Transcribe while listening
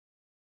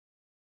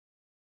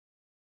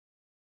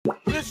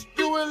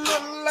it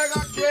look like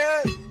I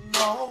care?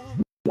 No.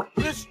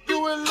 This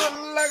do it look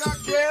like I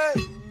care?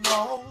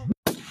 No.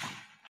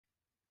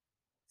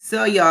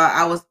 So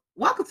y'all,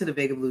 welcome to the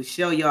Big and Blue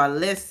Show. Y'all,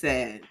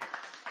 listen.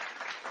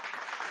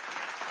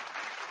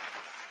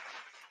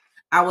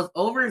 I was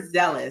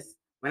overzealous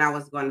when I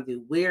was going to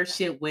do Weird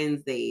Shit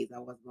Wednesdays. I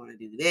was going to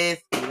do this,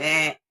 do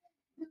that.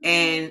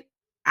 And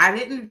I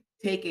didn't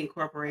take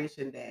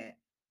incorporation that.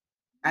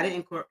 I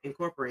didn't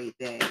incorporate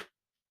that,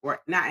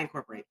 or not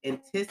incorporate,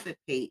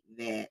 anticipate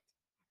that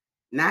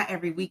not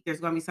every week there's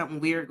going to be something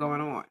weird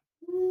going on.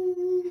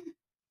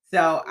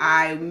 So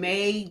I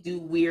may do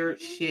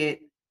weird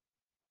shit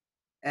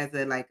as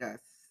a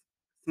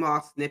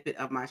small snippet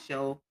of my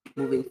show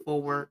moving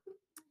forward.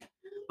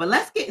 But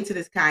let's get into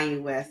this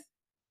Kanye West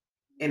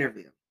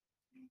interview.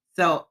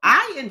 So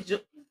I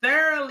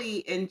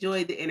thoroughly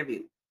enjoyed the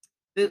interview.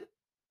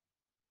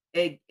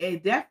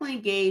 It definitely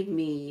gave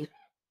me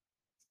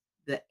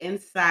the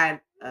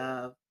inside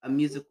of a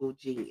musical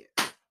genius,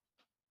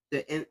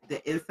 the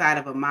inside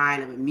of a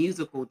mind of a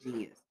musical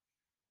genius.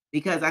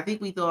 Because I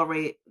think we throw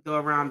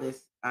around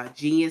this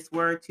genius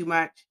word too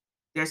much.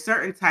 There's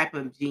certain type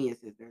of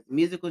geniuses. There's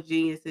musical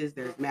geniuses.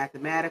 There's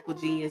mathematical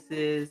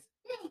geniuses.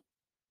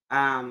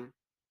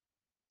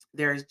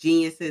 There's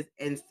geniuses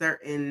in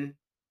certain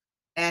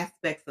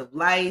aspects of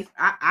life.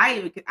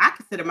 I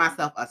consider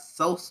myself a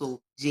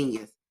social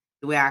genius,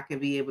 the way I can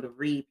be able to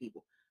read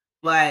people.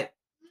 But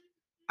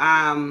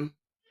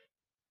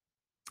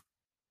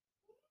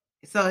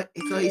so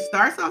he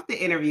starts off the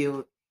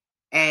interview,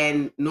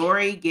 and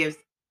Nori gives.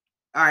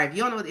 All right, if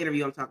you don't know what the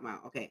interview I'm talking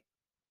about, okay.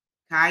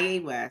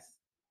 Kanye West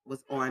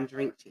was on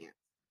Drink Champs,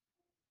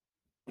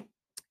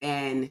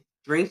 and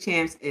Drink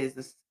Champs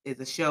is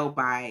a show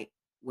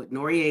with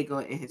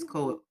Noriega and his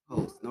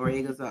co-host.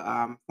 Noriega's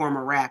a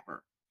former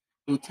rapper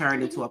who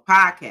turned into a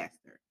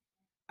podcaster.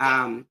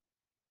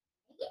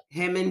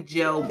 Him and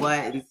Joe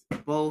Buttons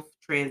both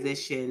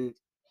transitioned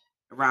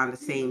around the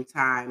same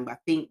time. I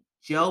think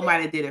Joe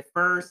might have did it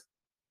first,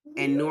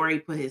 and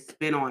Nori put his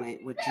spin on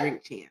it with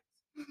Drink Champs.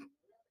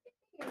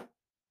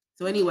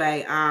 So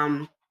anyway,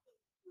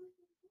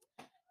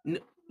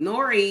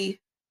 Nori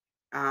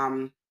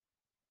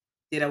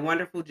did a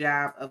wonderful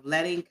job of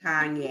letting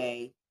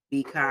Kanye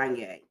be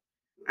Kanye.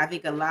 I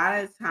think a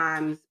lot of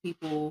times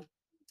people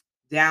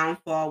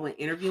downfall when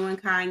interviewing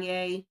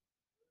Kanye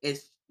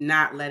is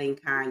not letting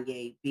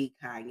Kanye be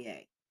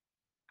Kanye.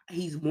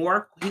 He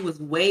was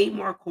way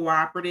more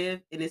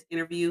cooperative in this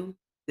interview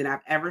than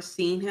I've ever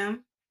seen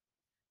him,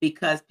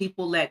 because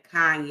people let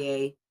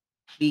Kanye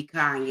be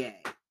Kanye,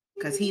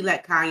 because he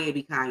let Kanye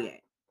be Kanye.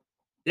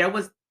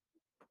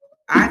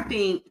 I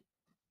think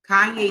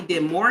Kanye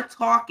did more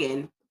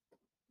talking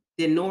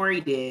than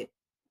Nori did,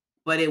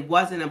 but it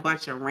wasn't a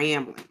bunch of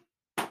rambling.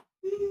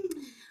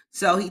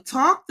 So he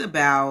talked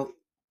about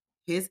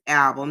his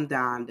album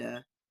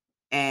Donda,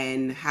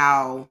 and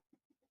how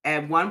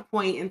at one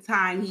point in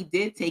time he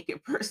did take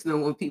it personal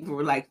when people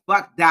were like,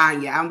 "Fuck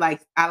Danya."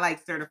 I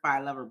like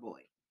Certified Lover Boy.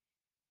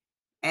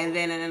 And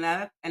then in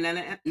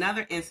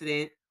another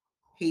incident,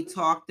 he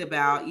talked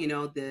about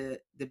the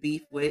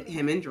beef with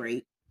him and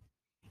Drake,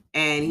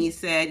 and he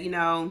said,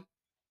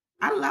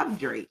 I love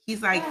Drake.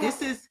 He's like,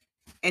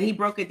 and he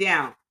broke it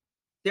down.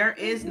 There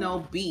is no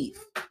beef.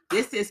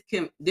 This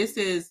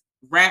is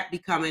rap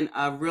becoming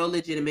a real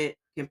legitimate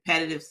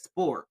competitive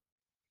sport.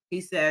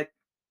 He said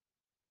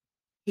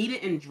he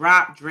didn't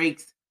drop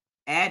Drake's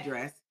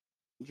address.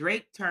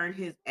 Drake turned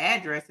his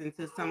address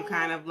into some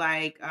kind of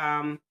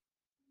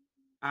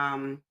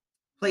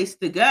place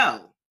to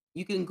go.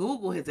 You can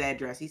Google his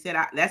address. He said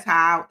that's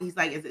how he's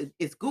like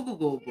it's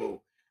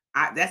Google.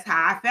 That's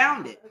how I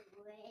found it.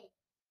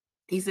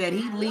 He said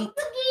he leaked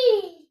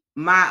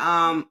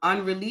my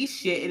unreleased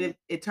shit, and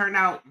it turned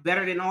out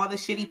better than all the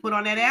shit he put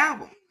on that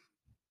album.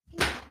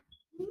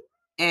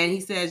 And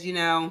he says,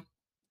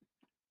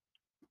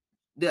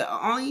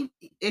 the only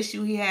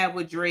issue he had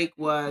with Drake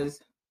was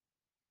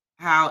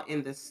how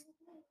in a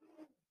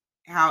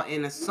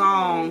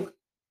song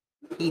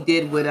he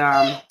did with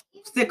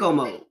Sicko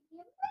Mode.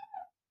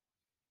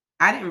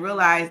 I didn't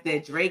realize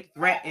that Drake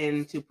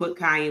threatened to put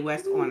Kanye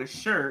West on a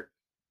shirt.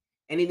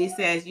 And then he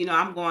says,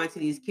 I'm going to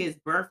these kids'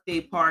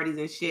 birthday parties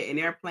and shit, and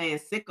they're playing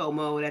Sicko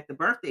Mode at the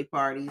birthday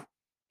parties.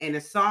 And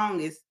the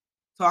song is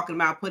talking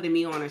about putting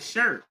me on a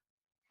shirt,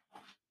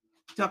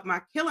 talking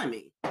about killing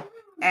me.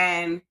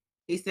 And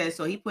he says,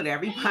 so he put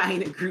everybody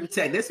in a group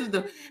text. This is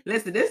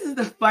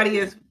the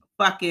funniest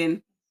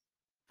fucking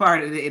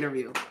part of the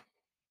interview.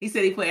 He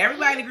said he put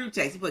everybody in a group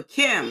text. He put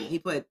Kim, he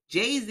put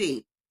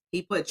Jay-Z,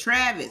 he put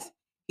Travis,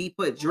 he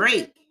put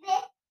Drake,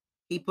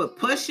 he put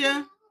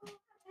Pusha,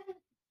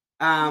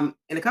 and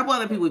a couple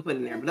other people we put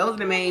in there. But those are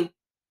the main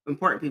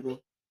important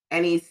people.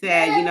 And he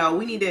said,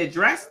 we need to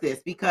address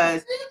this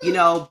because,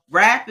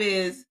 rap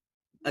is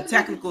a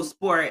technical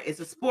sport. It's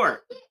a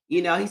sport.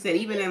 He said,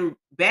 even in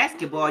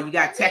basketball, you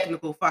got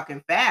technical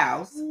fucking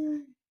fouls.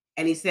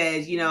 And he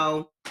says,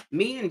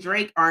 me and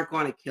Drake aren't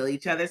going to kill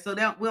each other. So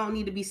we don't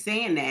need to be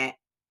saying that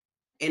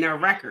in our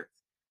records.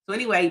 So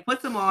anyway, he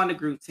puts them all in the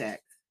group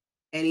text.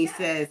 And he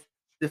says,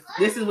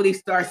 This is what he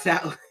starts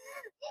out.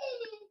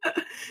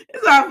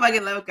 It's all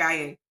fucking low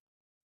Kanye.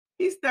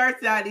 He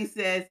starts out, he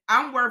says,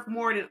 I'm worth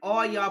more than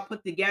all y'all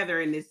put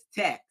together in this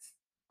text.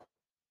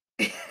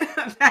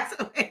 That's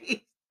the way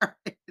he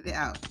started it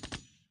out.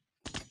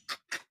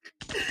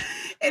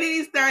 And then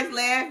he starts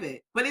laughing.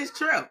 But it's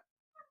true.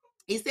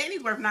 He's saying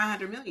he's worth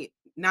 900 million.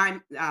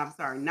 9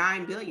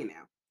 billion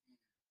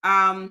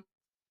now.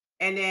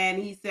 And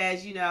then he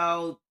says,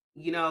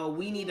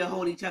 we need to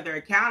hold each other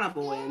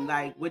accountable, and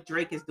like what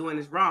Drake is doing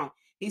is wrong.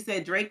 He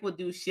said Drake will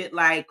do shit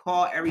like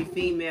call every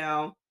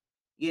female,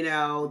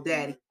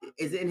 that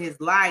is in his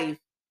life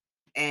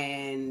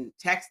and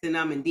texting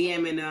them and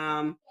DMing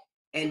them.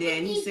 And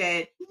then he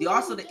said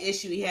the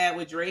issue he had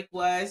with Drake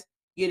was,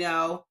 he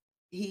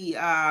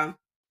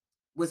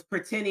was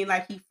pretending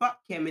like he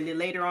fucked him, and then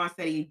later on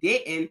said he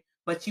didn't,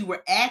 but you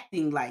were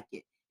acting like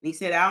it. And he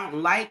said, I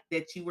don't like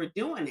that you were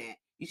doing that.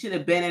 You should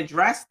have been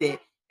addressed it.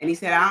 And he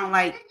said, I don't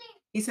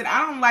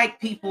like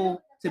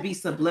people to be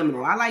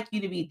subliminal. I like you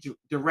to be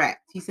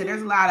direct. He said,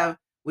 there's a lot of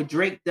what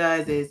Drake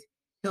does is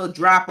he'll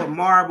drop a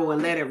marble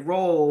and let it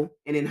roll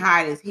and then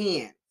hide his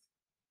hands.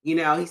 He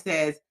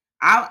says,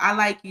 I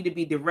like you to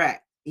be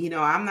direct.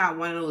 I'm not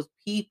one of those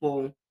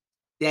people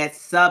that's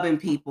subbing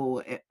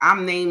people.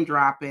 I'm name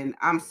dropping.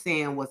 I'm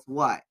saying what's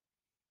what.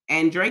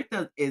 And Drake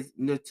is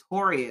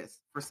notorious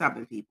for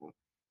subbing people,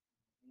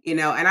 and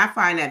I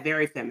find that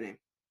very feminine.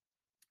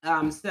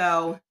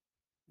 So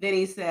then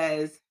he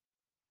says,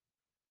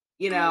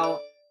 then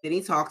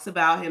he talks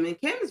about him and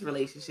Kim's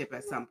relationship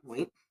at some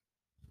point.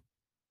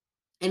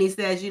 And he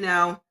says, he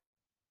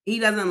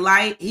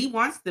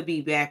wants to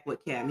be back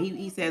with Kim.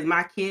 He says,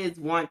 my kids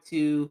want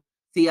to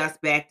see us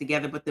back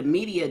together, but the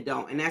media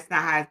don't. And that's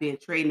not how it's being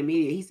portrayed in the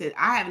media. He said,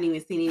 I haven't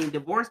even seen any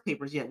divorce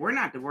papers yet. We're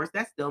not divorced.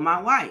 That's still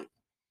my wife.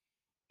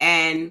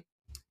 And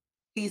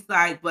he's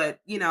like, but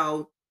she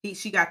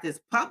got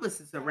this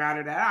publicist around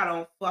her that I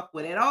don't fuck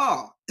with at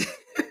all.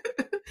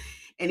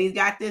 And she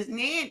got this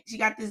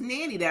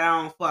nanny that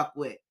I don't fuck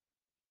with.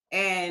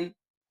 And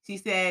she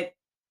said,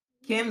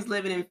 Kim's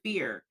living in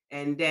fear,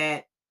 and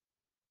that,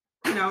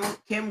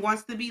 Kim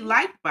wants to be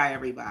liked by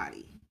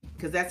everybody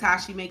because that's how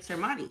she makes her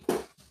money.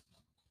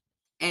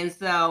 And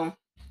so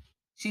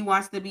she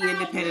wants to be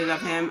independent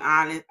of him.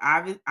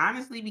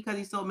 Honestly, because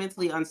he's so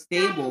mentally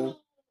unstable,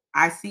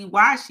 I see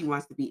why she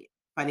wants to be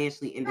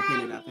financially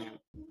independent of him,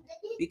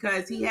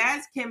 because he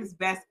has Kim's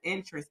best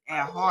interest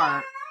at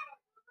heart.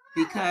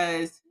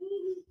 Because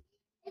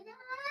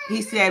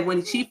he said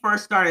when she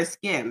first started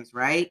Skims,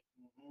 right,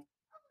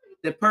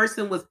 the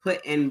person was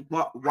putting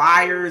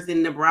wires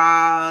in the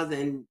bras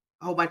and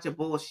a whole bunch of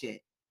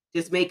bullshit,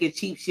 just making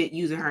cheap shit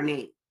using her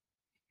name.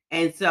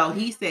 And so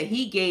he said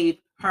he gave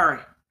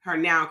her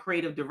now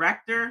creative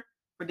director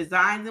for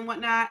designs and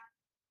whatnot.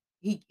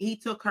 He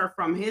took her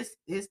from his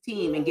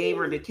team and gave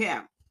her to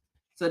Kim,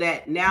 so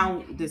that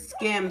now the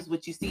Skims,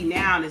 what you see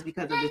now, is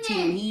because of the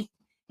team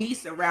he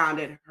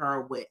surrounded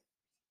her with.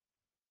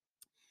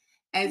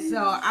 And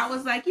so I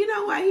was like, you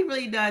know what? He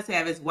really does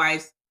have his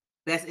wife's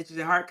best interest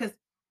at heart, because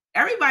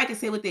everybody can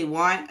say what they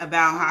want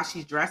about how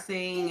she's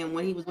dressing and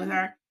when he was with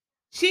her.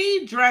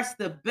 She dressed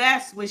the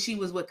best when she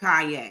was with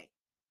Kanye.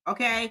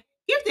 Okay?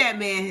 Give that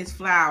man his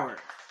flowers.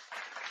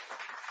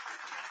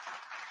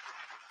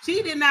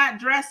 She did not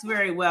dress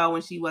very well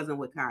when she wasn't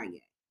with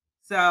Kanye.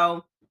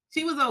 So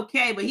she was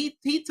okay, but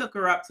he took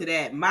her up to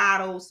that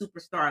model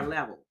superstar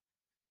level.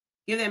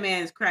 Give that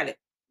man his credit.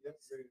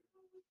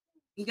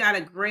 He got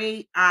a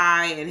great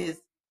eye, and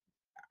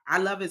I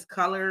love his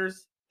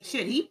colors.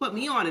 Shit, he put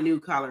me on to new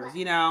colors.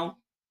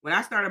 When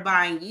I started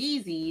buying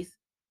Yeezys,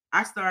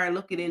 I started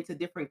looking into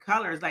different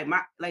colors. Like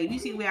you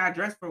see the way I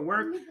dress for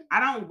work, I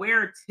don't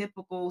wear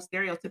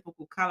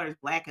stereotypical colors,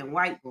 black and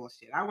white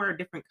bullshit. I wear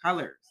different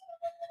colors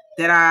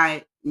that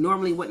I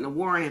normally wouldn't have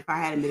worn if I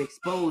hadn't been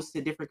exposed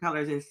to different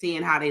colors and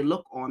seeing how they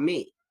look on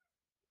me.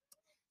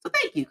 So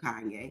thank you,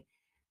 Kanye.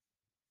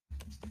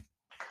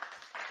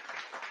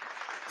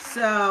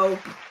 So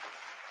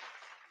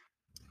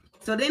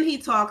then he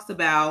talks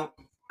about,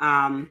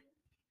 wanting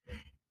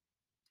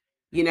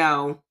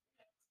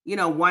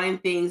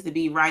things to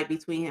be right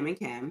between him and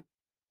Kim.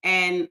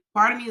 And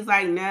part of me is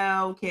like,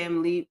 no,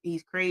 Kim, leave.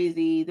 He's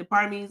crazy. The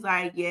part of me is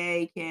like,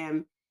 yay,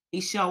 Kim,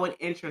 he's showing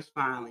interest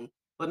finally.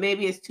 But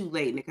maybe it's too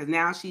late, because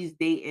now she's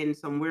dating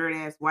some weird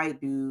ass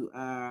white dude,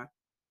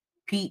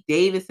 Pete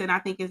Davidson, I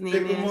think his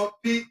name is.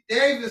 Pete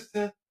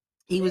Davidson.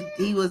 He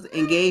was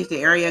engaged to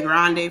Ariana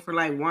Grande for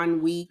like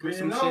 1 week or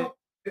some shit.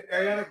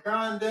 Ariana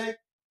Grande,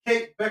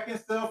 Kate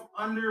Beckinsale,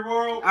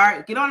 Underworld. All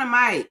right, get on the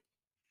mic.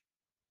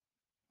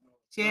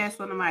 Chance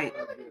on the mic.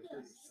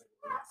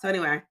 So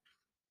anyway,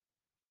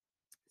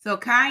 so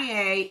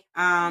Kanye,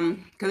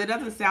 because it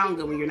doesn't sound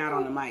good when you're not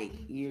on the mic.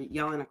 You're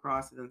yelling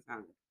across, it doesn't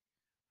sound good.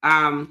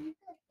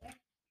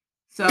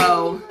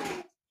 So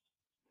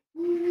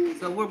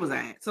where was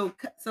I at? So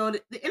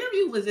the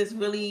interview was just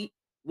really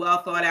well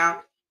thought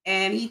out,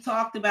 and he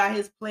talked about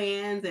his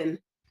plans and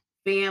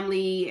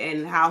family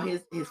and how his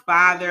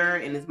father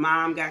and his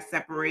mom got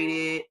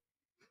separated,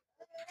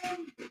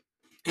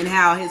 and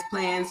how his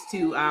plans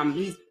to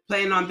he's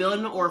planning on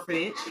building an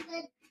orphanage,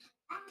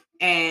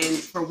 and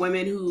for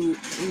women who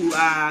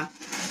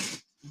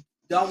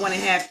don't want to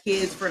have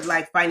kids for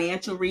like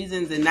financial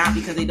reasons and not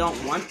because they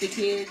don't want the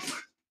kids.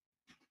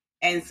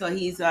 And so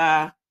he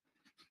said,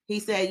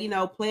 you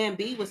know, Plan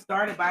B was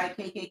started by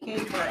the KKK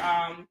for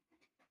come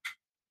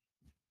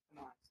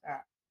on,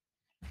 stop.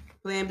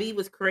 Plan B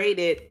was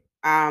created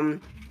by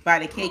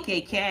the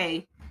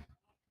KKK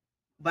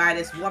by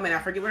this woman. I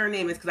forget what her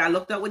name is because I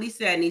looked up what he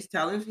said, and he's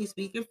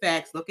speaking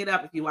facts. Look it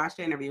up if you watch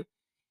the interview.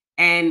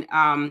 And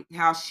how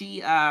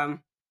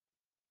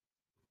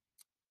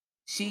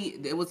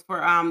it was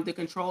for the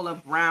control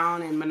of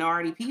brown and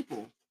minority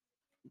people,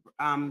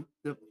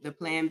 the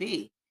Plan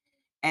B.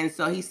 And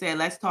so he said,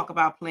 let's talk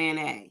about Plan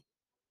A.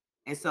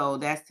 And so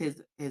that's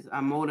his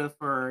motive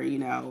for, you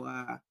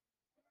know,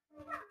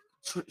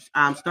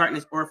 starting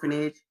this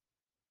orphanage.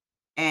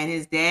 And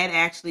his dad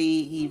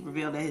he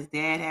revealed that his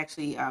dad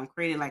actually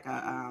created like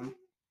a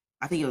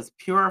I think it was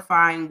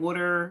purifying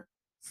water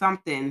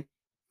something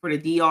for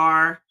the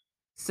DR.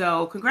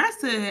 So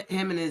congrats to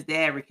him and his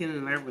dad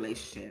rekindling their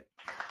relationship.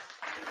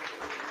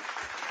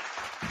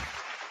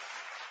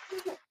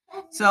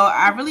 So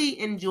I really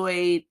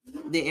enjoyed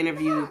the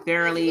interview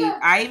thoroughly.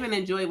 I even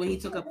enjoyed when he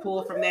took a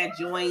pull from that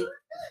joint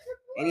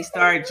and he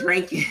started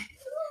drinking.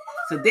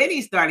 So then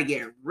he started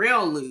getting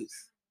real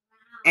loose.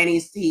 And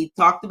he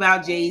talked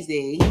about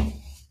Jay-Z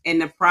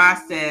and the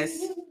process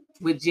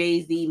with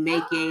Jay-Z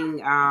making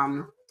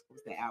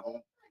what's the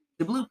album?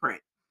 The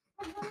Blueprint.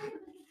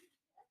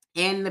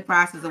 And the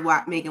process of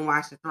making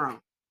Watch the Throne.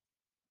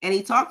 And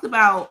he talked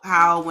about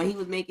how when he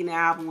was making the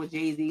album with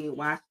Jay-Z and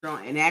Watch the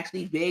Throne, and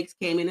actually Biggs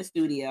came in the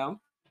studio,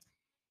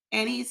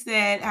 and he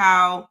said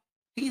how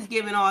he's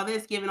giving all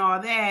this, giving all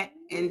that,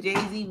 and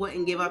Jay-Z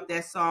wouldn't give up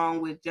that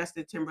song with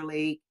Justin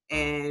Timberlake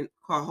and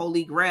called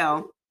Holy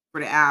Grail for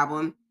the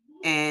album,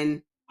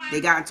 and they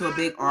got into a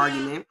big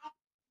argument.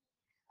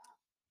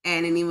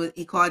 And then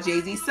he called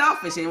Jay-Z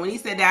selfish, and when he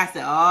said that, I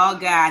said, oh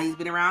God, he's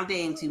been around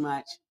Dame too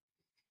much.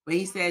 But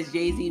he says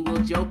Jay-Z will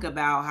joke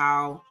about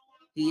how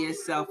he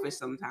is selfish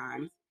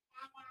sometimes.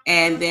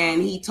 And then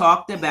he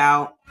talked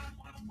about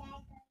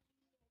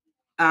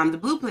the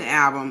Blueprint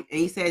album, and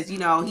he says, you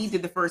know, he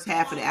did the first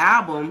half of the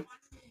album,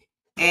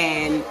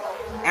 and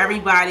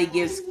everybody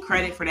gives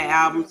credit for the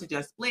album to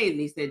Just Blaze, and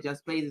he said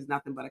Just Blaze is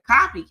nothing but a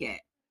copycat.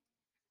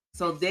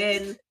 So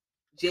then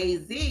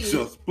Jay-Z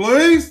Just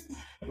Blaze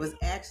was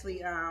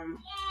actually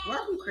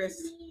welcome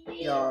Chris,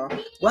 y'all.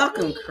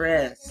 Welcome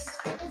Chris.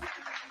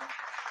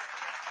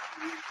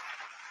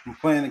 I'm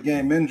playing the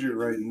game injured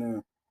right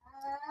now.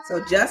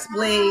 So Just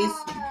Blaze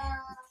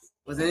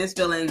was in his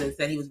feelings and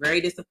said he was very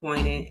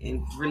disappointed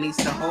and released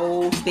a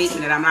whole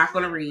statement that I'm not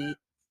going to read,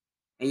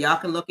 and y'all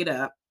can look it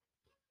up.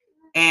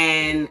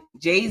 And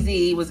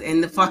Jay-Z was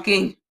in the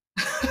fucking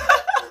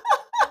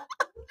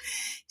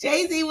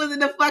Jay-Z was in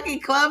the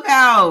fucking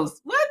clubhouse.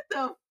 What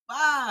the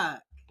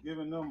fuck?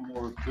 Giving them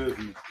more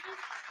business.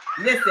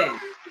 Listen,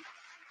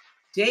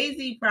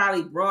 Jay-Z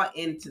probably brought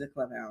into the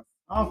clubhouse.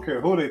 I don't care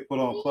who they put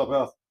on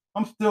Clubhouse.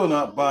 I'm still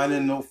not buying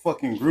in no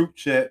fucking group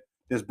chat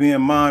that's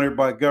being monitored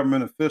by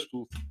government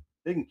officials.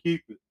 They can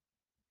keep it.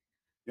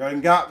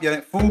 Y'all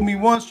didn't fooled me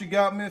once, you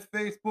got me on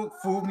Facebook.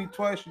 Fooled me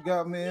twice, you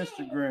got me on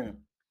Instagram.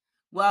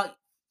 Well,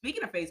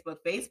 speaking of Facebook,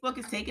 Facebook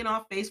is taking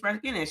off face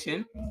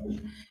recognition.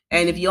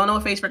 And if you don't know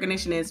what face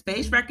recognition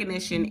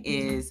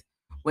is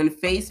when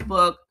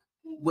Facebook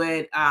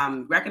would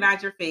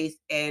recognize your face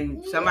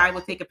and somebody will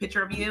take a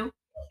picture of you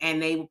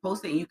and they will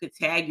post it and you could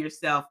tag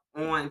yourself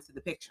onto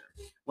the picture.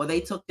 Well, they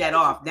took that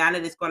off. Now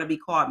that it's going to be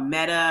called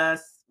Meta,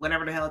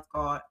 whatever the hell it's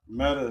called.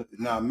 Meta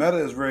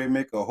is ready to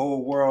make a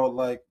whole world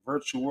like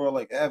virtual world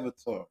like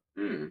Avatar.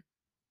 It's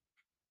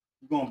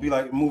going to be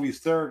like a movie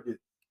Surrogate.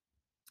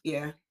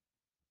 Yeah.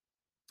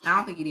 I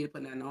don't think you need to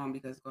put nothing on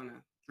because it's going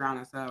to drown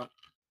us out.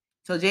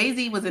 So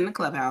Jay-Z was in the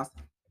clubhouse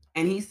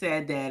and he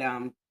said that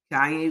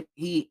Kanye,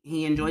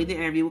 he enjoyed the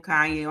interview with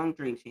Kanye on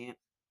Drink Champs,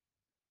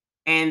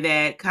 and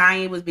that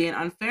Kanye was being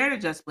unfair to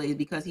Just Blaze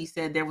because he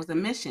said there was a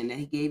mission that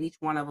he gave each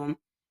one of them.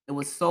 It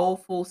was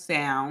soulful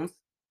samples,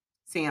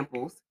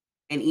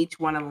 and each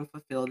one of them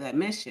fulfilled that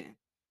mission.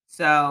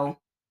 So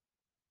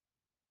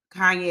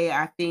Kanye,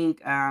 I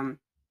think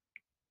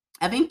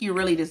you're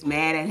really just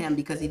mad at him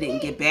because he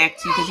didn't get back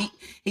to you, because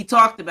he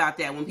talked about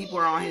that when people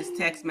are on his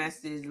text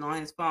messages and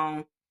on his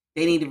phone,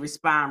 they need to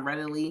respond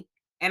readily.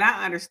 And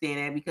I understand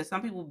that because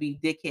some people be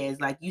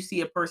dickheads. Like you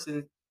see a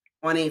person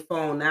on a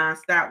phone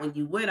nonstop when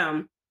you with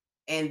them,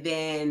 and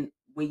then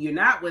when you're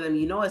not with them,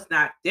 you know it's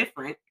not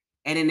different.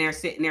 And then they're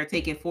sitting there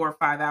taking 4 or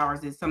 5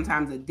 hours and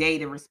sometimes a day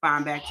to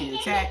respond back to your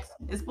text.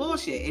 It's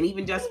bullshit. And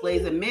even Just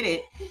Blaze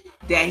admitted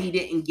that he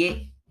didn't get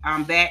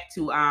back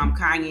to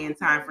Kanye in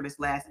time for this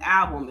last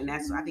album, and I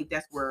think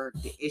that's where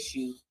the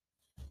issue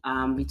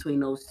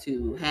between those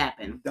two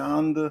happened.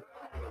 Donda.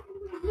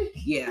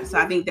 Yeah, so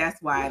I think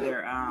that's why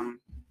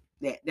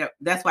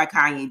that's why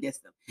Kanye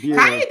dissed them. Yeah.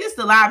 Kanye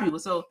dissed a lot of people.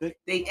 So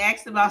they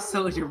asked about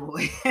Soulja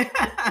Boy.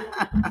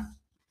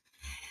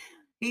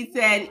 He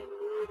said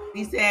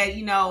He said,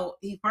 you know,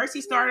 he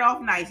started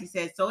off nice. He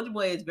said Soulja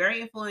Boy is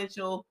very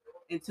influential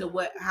into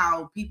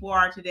how people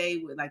are today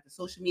with like the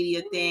social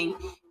media thing.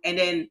 And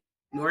then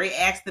Nori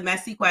asked the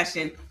messy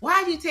question,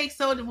 why did you take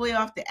Soulja Boy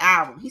off the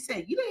album? He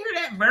said, you didn't hear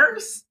that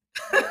verse?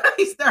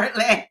 He started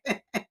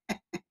laughing.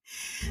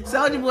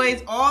 Soulja Boy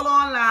is all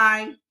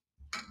online,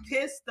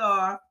 pissed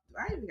off.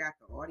 I even got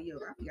the audio.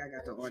 I think I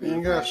got the audio. He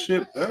ain't got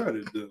shit better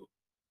to do.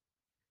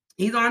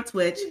 He's on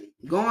Twitch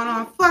going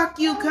on, fuck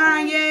you,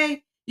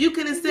 Kanye. You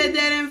could have said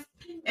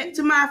that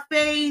to my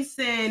face.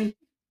 And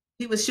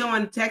he was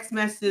showing text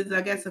messages,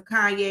 I guess, of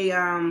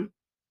Kanye,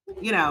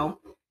 you know,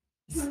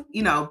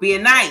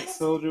 being nice.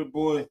 Soulja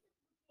Boy,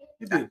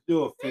 he did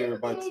you a favor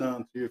by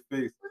telling to your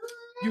face.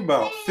 You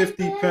about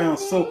 50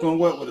 pounds soaking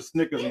wet with a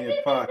Snickers in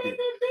your pocket.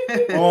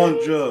 On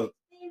drugs.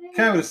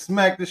 Kanye would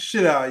smack the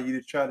shit out of you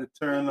to try to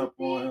turn up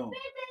on him.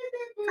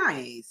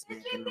 Kanye ain't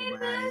smacking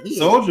nobody.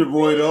 Soulja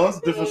Boy, though, that's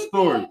a different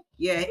story.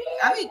 Yeah,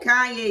 I think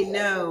Kanye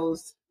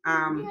knows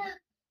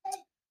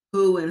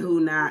who and who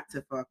not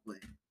to fuck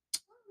with.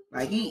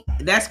 Like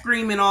that's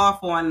screaming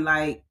off on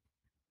like,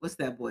 what's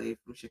that boy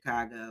from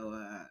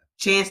Chicago?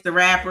 Chance the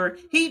Rapper.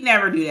 He'd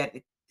never do that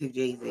to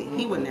Jay-Z.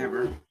 He would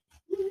never.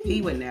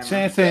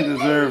 Chance ain't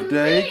deserved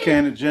that. He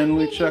can't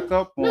genuinely check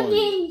up on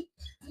him.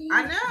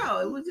 I know.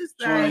 It was just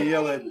trying like to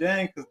yell at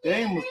Dame because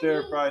Dame was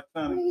there probably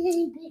trying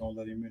to don't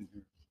let him in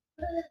here.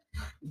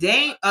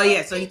 Dame. Oh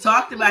yeah. So he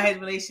talked about his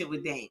relationship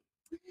with Dame.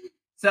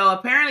 So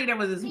apparently there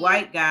was this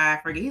white guy.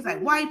 I forget. He's like,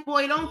 white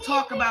boy, don't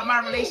talk about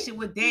my relationship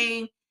with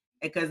Dame,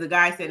 because the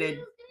guy said that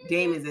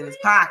Dame is in his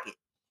pocket,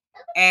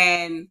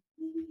 and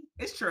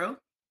it's true.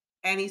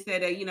 And he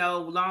said that, you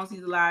know, as long as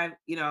he's alive,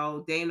 you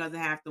know, Dame doesn't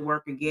have to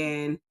work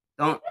again.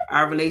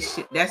 Our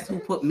relationship, that's who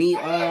put me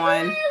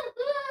on.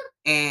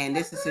 And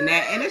this and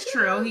that. And it's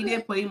true. He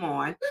did put him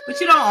on. But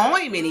you don't owe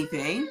him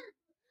anything.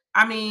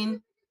 I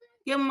mean,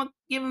 give him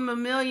 $1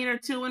 million or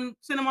 $2 million and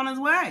send him on his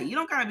way. You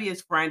don't gotta be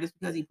his friend just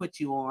because he put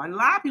you on. A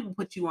lot of people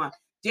put you on.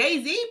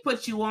 Jay-Z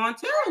put you on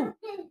too.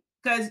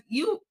 Because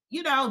you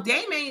know,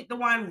 Dame ain't the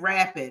one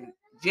rapping.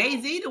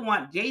 Jay-Z the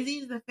one.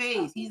 Jay-Z's the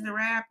face. He's the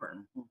rapper.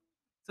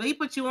 So he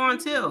put you on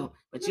too,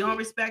 but you don't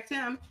respect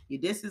him. You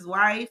diss his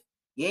wife.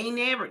 You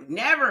ain't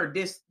never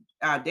diss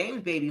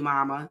Dame's baby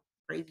mama.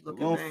 Crazy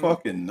looking thing. Don't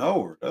fucking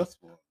know her. That's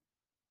what.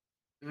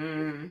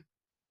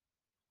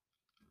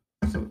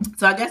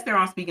 So I guess they're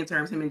on speaking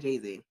terms, him and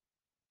Jay-Z.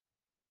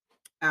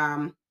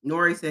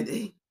 Nori said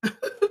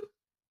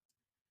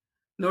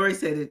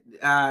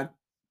that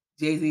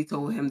Jay-Z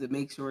told him to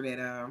make sure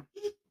that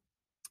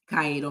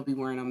Kanye don't be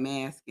wearing a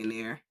mask in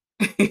there.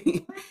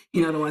 You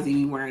know, the ones he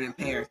be wearing in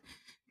Paris.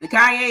 The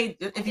Kanye,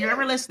 if you're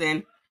ever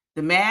listening,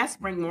 the masks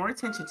bring more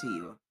attention to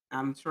you.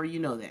 I'm sure you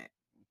know that.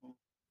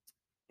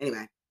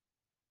 Anyway,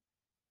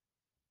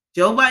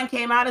 Joe Budden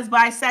came out as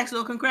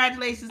bisexual.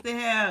 Congratulations to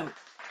him.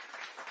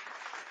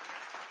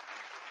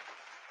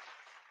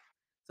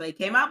 So he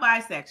came out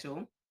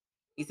bisexual.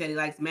 He said he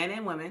likes men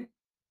and women.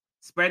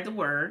 Spread the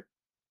word.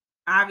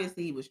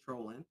 Obviously, he was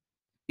trolling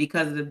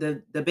because of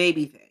the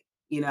baby thing.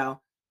 You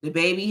know, the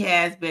baby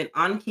has been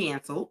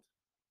uncanceled.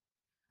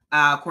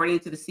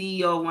 According to the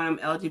CEO of one of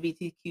them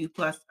LGBTQ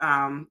plus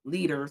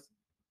leaders,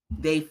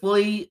 they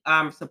fully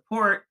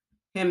support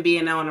him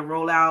being on a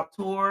rollout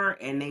tour,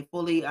 and they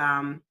fully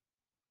are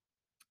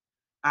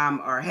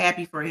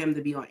happy for him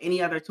to be on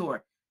any other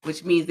tour,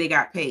 which means they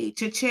got paid.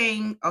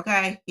 Cha-ching,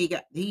 okay?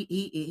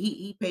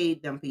 He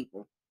paid them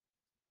people.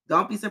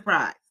 Don't be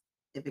surprised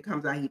if it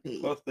comes out he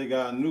paid. Plus, they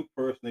got a new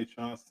person they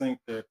trying to sink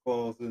their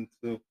claws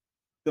into.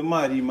 The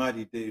mighty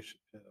Dave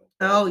Chappelle.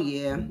 Oh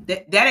yeah,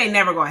 that ain't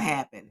never gonna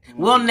happen.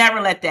 We'll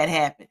never let that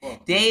happen.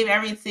 Dave,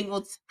 every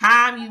single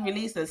time you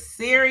release a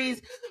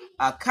series,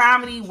 a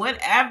comedy,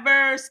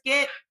 whatever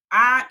skit,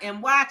 I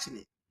am watching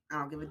it. I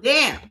don't give a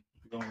damn.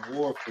 You're going to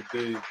war for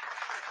Dave.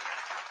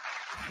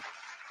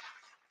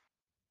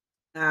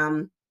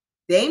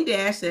 Dame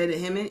Dash said that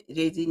him and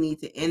Jay-Z need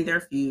to end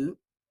their feud.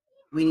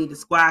 We need to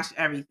squash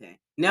everything.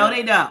 No,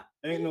 they don't.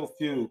 Ain't no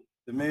feud.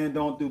 The man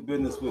don't do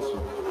business with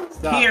you.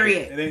 Stop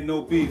period. It ain't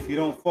no beef. He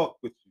don't fuck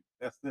with you.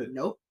 That's it.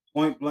 Nope.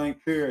 Point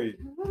blank, period.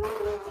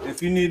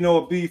 If you need to know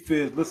what beef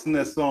is, listen to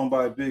that song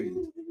by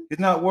Biggie. He's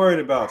not worried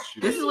about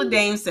you. This is what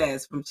Dame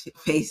says from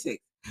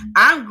Basic.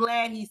 I'm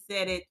glad he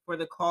said it for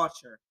the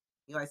culture.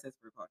 He always says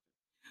for the culture.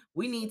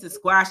 We need to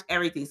squash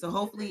everything. So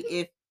hopefully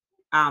if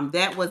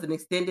that was an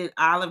extended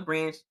olive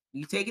branch,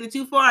 you taking it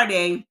too far,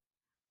 Dame,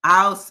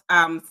 I'll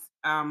spin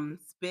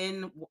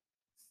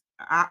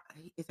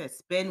it says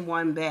spin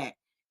one back.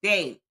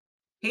 Dame,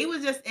 he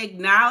was just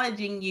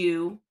acknowledging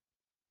you.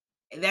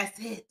 That's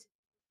it.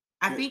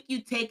 I think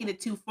you taking it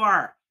too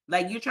far.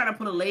 Like you're trying to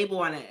put a label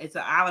on it. It's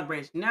an olive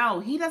branch. No,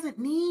 he doesn't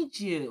need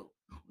you.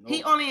 Nope.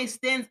 He only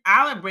extends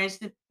olive branch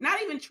to,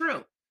 not even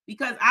true,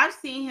 because I've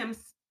seen him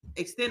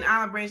extend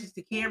olive branches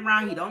to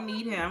Cameron. He don't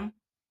need him.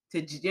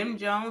 To Jim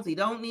Jones, he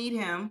don't need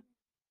him.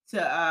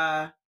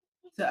 To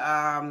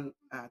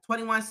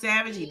 21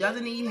 Savage, he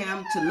doesn't need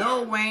him. To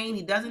Lil Wayne,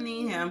 he doesn't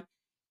need him.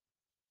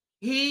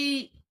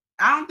 I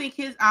don't think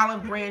his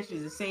olive branch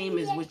is the same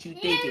as what you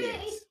think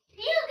it is.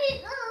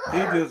 He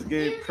just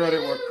gave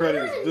credit where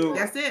credit is due.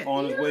 That's it.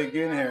 On his way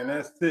getting here, and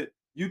that's it.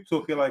 You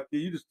took it like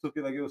you just took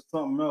it like it was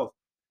something else.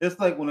 It's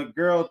like when a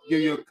girl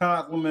give you a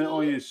compliment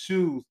on your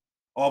shoes.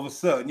 All of a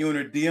sudden, you in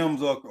her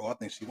DMs are, oh, I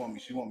think she want me.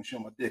 She want me. She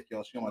on my dick,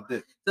 y'all. She on my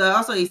dick. So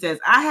also he says,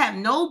 I have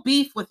no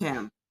beef with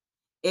him.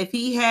 If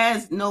he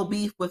has no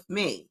beef with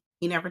me,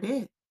 he never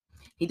did.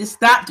 He just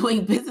stopped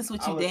doing business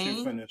with you, Dane.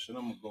 You finish and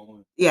I'm gonna go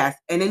in. Yes,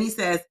 and then he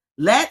says,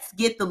 let's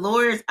get the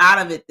lawyers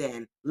out of it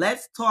then.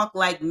 Let's talk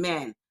like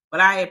men. But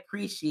I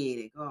appreciate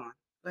it. Go on.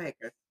 Go ahead,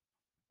 Chris.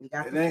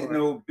 It ain't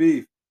no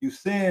beef. You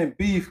saying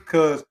beef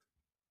because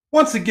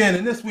once again,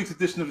 in this week's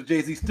edition of the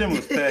Jay-Z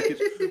stimulus package,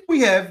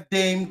 we have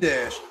Dame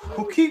Dash,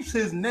 who keeps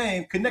his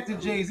name connected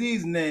to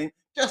Jay-Z's name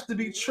just to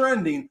be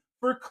trending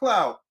for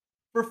clout,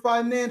 for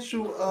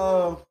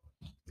financial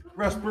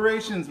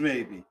respirations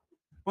maybe.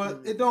 But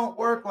it don't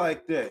work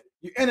like that.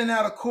 You're in and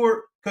out of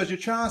court because you're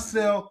trying to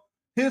sell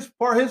his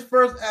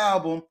first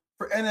album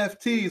for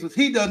NFTs, which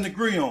he doesn't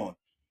agree on.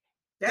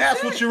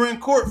 That's what you're in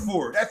court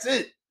for. That's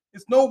it.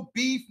 It's no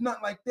beef,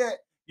 nothing like that.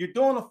 You're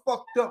doing a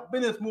fucked up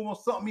business move on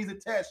something he's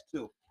attached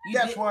to.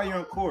 That's why you're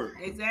in court.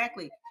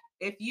 Exactly.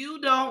 If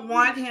you don't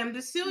want him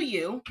to sue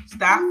you,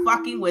 stop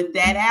fucking with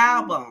that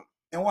album.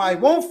 And why he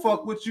won't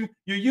fuck with you,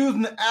 you're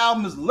using the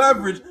album as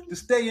leverage to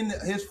stay in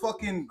his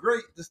fucking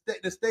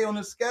to stay on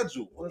his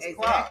schedule. On his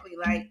clock.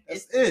 Like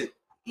that's it.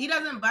 He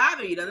doesn't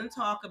bother you. He doesn't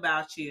talk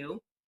about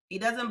you. He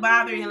doesn't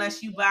bother you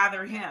unless you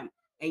bother him.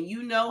 And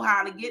you know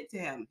how to get to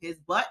him. His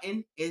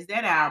button is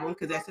that album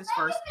because that's his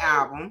first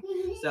album.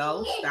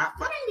 So stop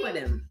fucking with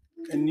him.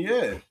 And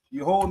yeah,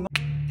 you hold.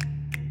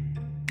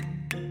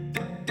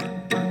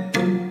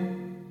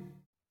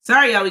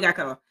 Sorry, y'all, we got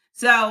cut off.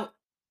 So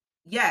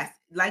yes,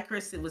 like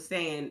Chris was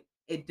saying,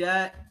 it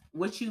does.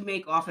 What you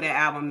make off of that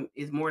album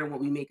is more than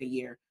what we make a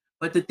year.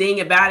 But the thing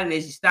about it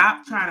is, you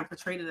stop trying to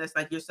portray to us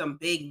like you're some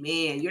big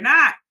man. You're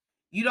not.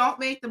 You don't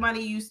make the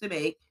money you used to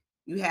make.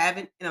 You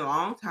haven't in a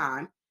long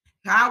time.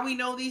 How we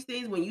know these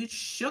things? When you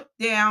shook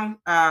down,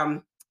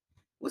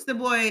 what's the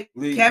boy?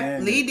 Lee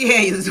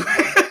Daniels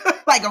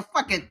like a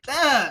fucking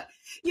thug.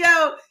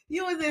 Yo,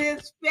 you was in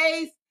his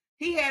face.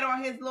 He had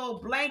on his little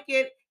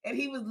blanket and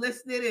he was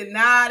listening and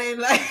nodding.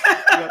 Like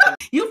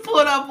you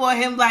pulled up on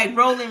him like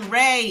Rolling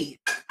Ray.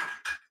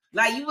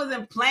 Like you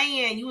wasn't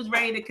playing. You was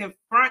ready to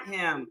confront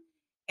him.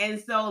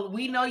 And so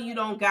we know you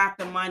don't got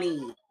the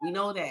money. We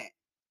know that.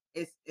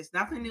 It's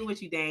nothing new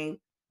with you, Dane.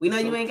 We know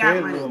you ain't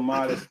got money. A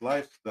modest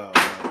lifestyle.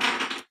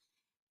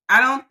 I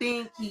don't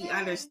think he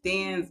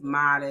understands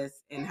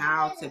modest and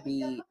how to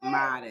be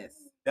modest.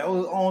 That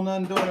was on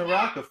Undoing the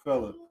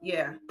Rockefeller.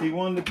 Yeah. He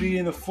wanted to be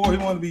in the fort. He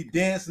wanted to be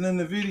dancing in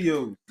the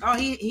videos. Oh,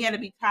 he had to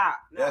be top.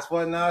 No. That's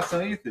why now it's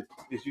on Ether.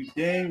 It's you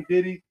Dame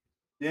Diddy,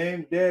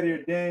 Dame Daddy,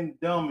 or Dame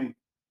Dummy.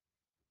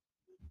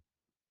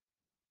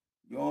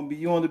 You want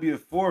to be the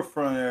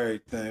forefront of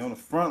everything, on the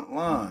front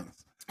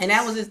lines. And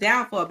that was his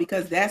downfall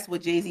because that's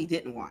what Jay-Z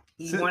didn't want.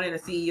 He wanted a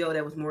CEO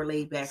that was more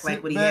laid back,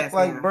 like what he has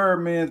like now.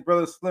 Birdman's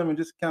Brother Slim and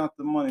just count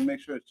the money, make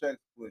sure the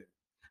check's clear.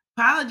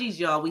 Apologies,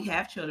 y'all. We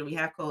have children. We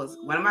have co-hosts.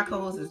 One of my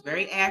co-hosts is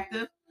very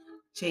active,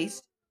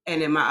 Chase,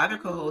 and then my other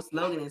co-host,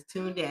 Logan, is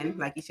tuned in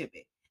like he should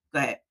be. Go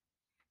ahead.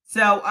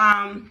 So,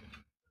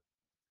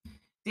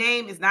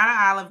 Dame is not an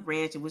olive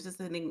branch. It was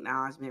just an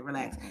acknowledgement.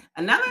 Relax.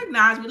 Another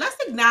acknowledgement. Let's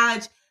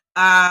acknowledge,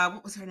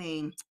 what was her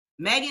name?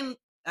 Megan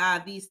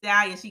Thee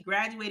Stallion. She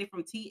graduated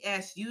from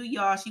TSU,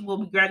 y'all. She will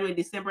be graduating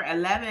December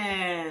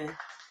 11th.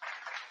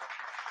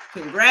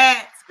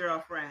 Congrats,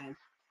 girlfriend.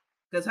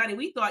 Because, honey,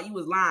 we thought you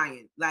was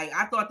lying. Like,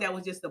 I thought that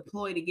was just a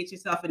ploy to get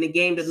yourself in the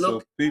game to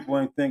look. So people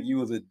ain't think you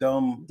was a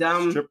dumb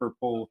stripper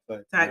pole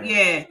type.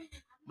 Yeah.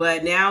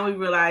 But now we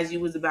realize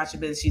you was about your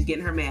business. She's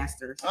getting her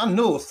master's. I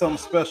knew it was something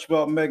special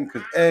about Megan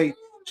because A,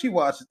 she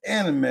watches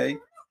anime,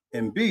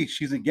 and B,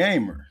 she's a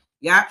gamer.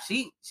 Yep,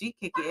 she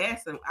kick your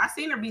ass. I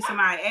seen her beat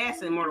somebody's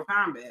ass in Mortal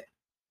Kombat.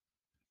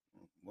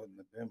 Wasn't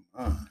a damn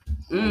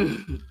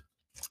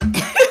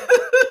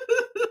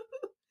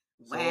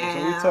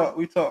Wow. So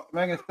we talk.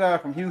 Megan Thee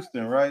from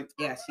Houston, right?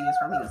 Yeah, she is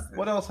from Houston.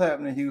 What else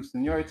happened in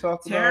Houston? You already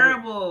talked about it?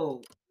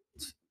 Terrible.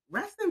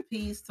 Rest in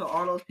peace to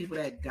all those people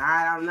that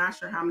died. I'm not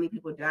sure how many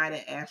people died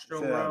at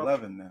Astro World.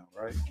 11 now,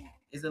 right?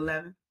 Is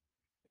 11?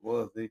 It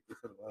was. They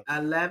said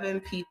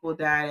 11 people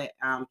died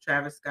at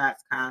Travis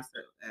Scott's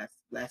concert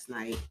last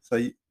night. So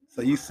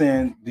you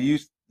saying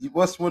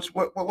what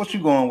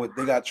you going with?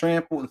 They got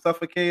trampled and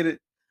suffocated?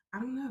 I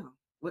don't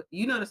know.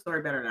 You know the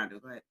story better than I do.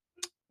 Go ahead.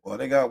 Well,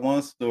 they got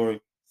one story.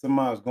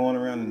 Somebody was going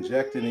around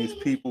injecting these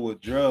people with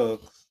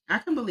drugs. I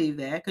can believe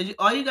that because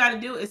all you got to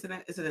do is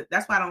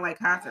that's why I don't like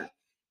concerts.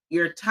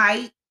 You're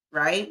tight,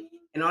 right?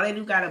 And all they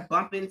do got to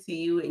bump into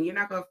you, and you're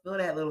not gonna feel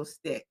that little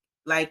stick.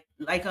 Like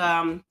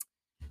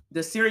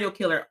the serial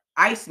killer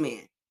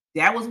Iceman.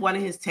 That was one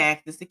of his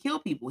tactics to kill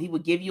people. He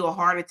would give you a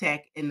heart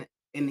attack, and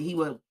he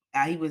would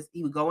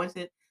go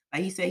into,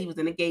 like he said, he was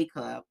in a gay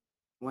club,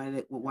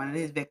 with one of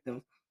his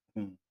victims.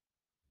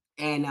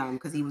 And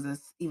because he was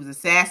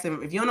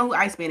assassin. If you don't know who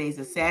Iceman is,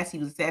 he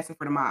was assassin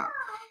for the mob.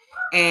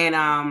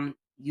 And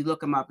you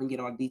look him up and get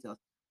all the details.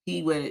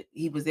 he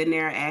was in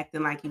there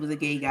acting like he was a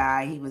gay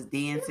guy. He was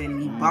dancing.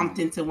 He bumped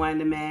into one of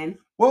the men.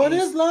 Well, it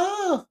is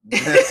love.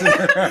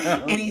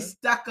 And he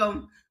stuck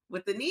him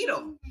with the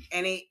needle.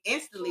 And he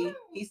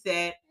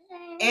said,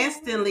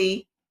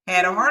 instantly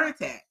had a heart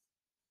attack.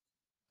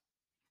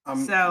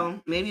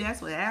 So maybe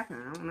that's what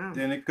happened. I don't know.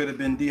 Then it could have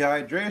been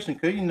dehydration,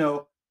 because you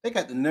know they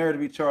got the nerve to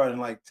be charging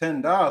like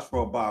 $10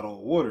 for a bottle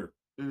of water.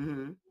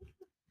 Mm-hmm.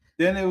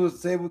 Then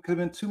it could have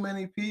been too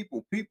many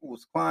people. People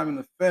was climbing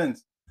the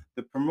fence.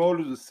 The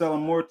promoters were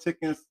selling more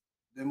tickets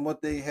than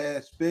what they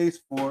had space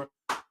for,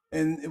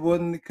 and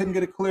they couldn't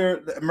get a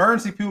clear. The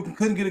emergency people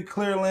couldn't get a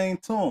clear lane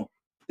to them.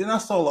 Then I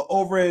saw the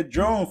overhead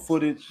drone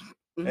footage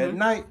at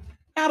night.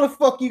 How the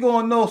fuck you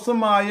gonna know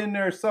somebody in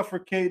there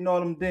suffocating all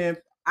them damn?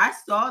 I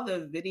saw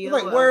the video.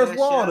 Like, where's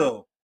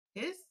Waldo?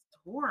 His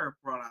tour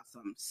brought out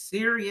some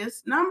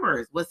serious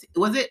numbers. Was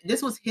it?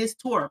 This was his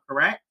tour,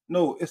 correct?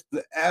 No, it's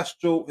the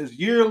his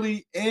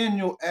yearly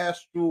annual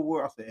Astral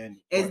World. I say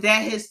annual. Is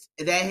that his?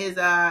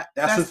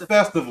 That's his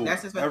festival.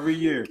 That's his every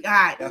year.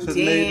 God that's his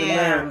Made in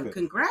America.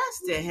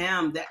 Congrats to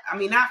him. I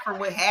mean, not for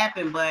what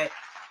happened, but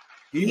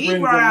he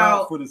brings brought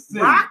out for the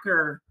city.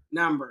 Rocker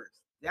numbers.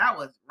 That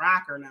was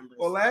rocker numbers.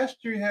 Well,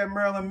 last year he had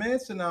Marilyn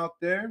Manson out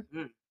there.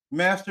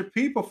 Master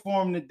P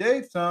performed in the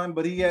daytime,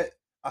 but I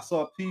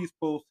saw P's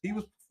post.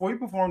 Before he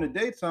performed in the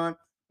daytime,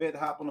 they had to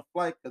hop on a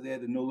flight because they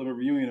had the No Limit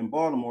reunion in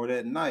Baltimore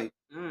that night.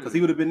 Because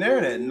he would have been there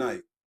that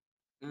night.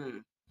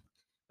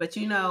 But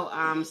you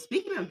know,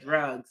 speaking of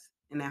drugs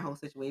in that whole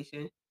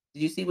situation,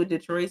 did you see what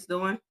Detroit's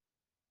doing?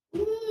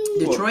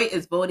 Detroit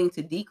is voting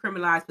to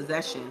decriminalize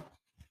possession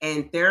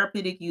and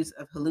therapeutic use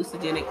of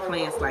hallucinogenic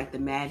plants like the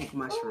magic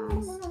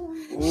mushrooms.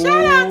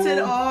 Shout out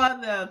to all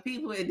the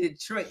people in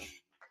Detroit.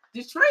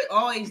 Detroit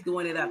always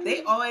doing it up.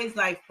 They always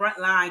like front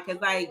line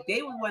because like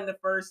they were one of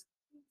the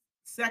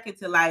second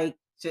to like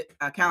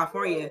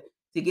California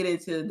to get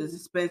into the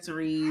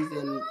dispensaries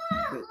and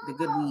the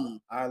good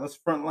weed. All right, let's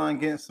front line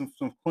getting some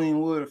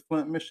clean wood at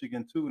Flint,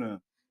 Michigan too then.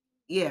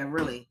 Yeah,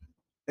 really.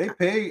 I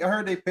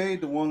heard they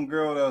paid the one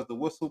girl that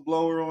was the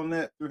whistleblower on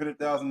that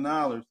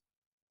 $300,000.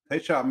 They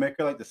try to make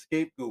her like the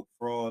scapegoat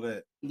for all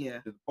that. Yeah.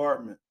 The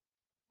department.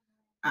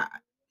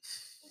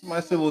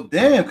 Somebody said, well,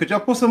 damn, could y'all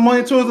put some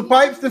money towards the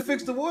pipes to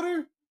fix the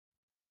water?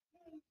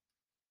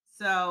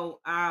 So,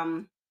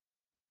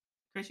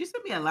 Chris, you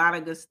sent me a lot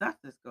of good stuff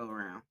this go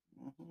around.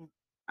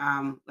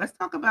 Let's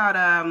talk about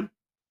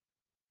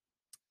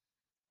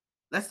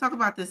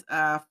this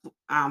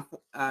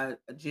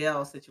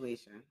jail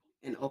situation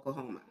in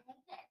Oklahoma.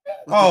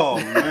 Oh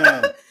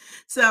man.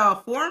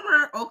 So,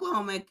 former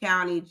Oklahoma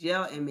County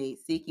jail inmate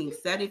seeking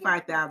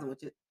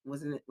 $75,000,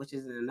 which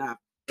isn't enough,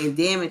 in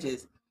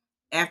damages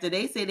after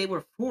they say they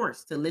were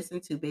forced to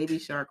listen to Baby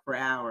Shark for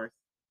hours.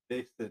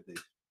 They said they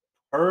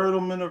heard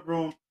them in a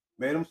room,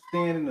 made them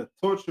stand in a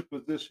torture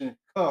position,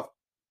 cuffed,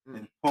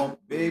 and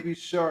pumped Baby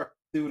Shark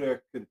through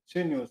there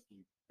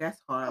continuously.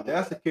 That's horrible. If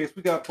that's the case,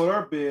 we got to put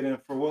our bid in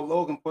for what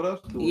Logan put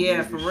us through.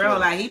 Yeah, for real.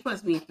 Like, he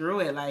puts me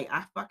through it. Like,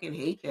 I fucking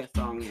hate that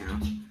song now.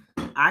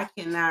 I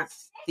cannot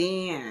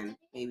stand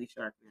Baby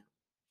Shark now.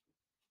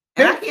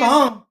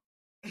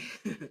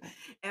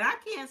 And I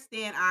can't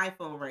stand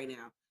iPhone right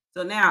now.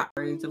 So now,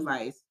 according to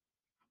Vice,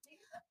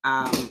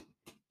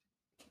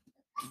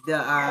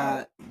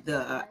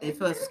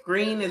 if a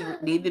screen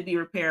need to be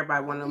repaired by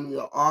one of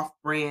the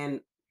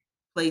off-brand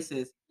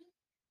places,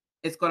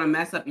 it's gonna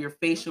mess up your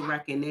facial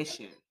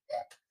recognition.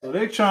 So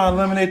they trying to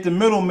eliminate the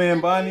middleman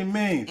by any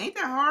means. Ain't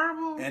that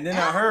horrible? And then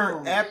I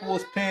heard Apple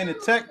is paying the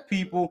tech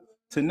people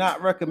to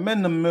not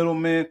recommend the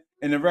middleman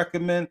and to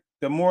recommend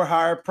the more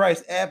higher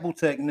priced Apple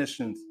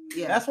technicians.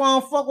 Yeah. That's why I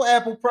don't fuck with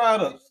Apple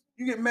products.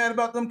 You get mad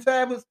about them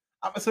tablets?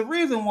 It's a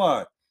reason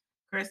why.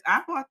 Chris,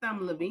 I bought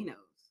them Levinos.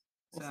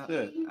 What's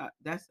that?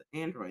 That's the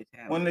Android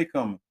tablet. When they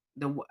coming?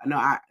 The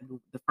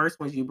first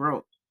ones you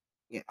broke.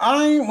 Yeah.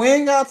 We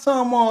ain't got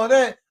time all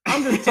that.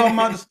 I'm just talking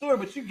about the story,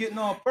 but you getting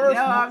all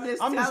personal. No,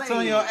 I'm just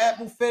telling you,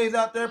 Apple phase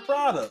out their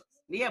products.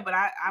 Yeah, but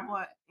I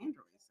bought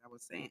Androids. I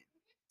was saying.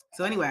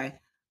 So anyway,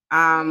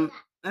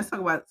 let's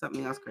talk about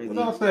something else crazy. What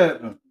else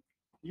happened?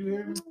 You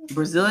hear me?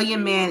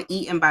 Brazilian man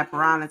eaten by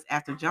piranhas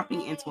after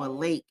jumping into a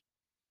lake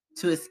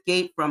to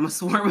escape from a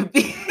swarm of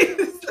bees.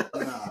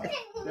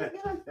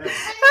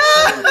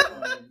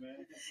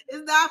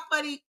 It's not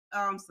funny.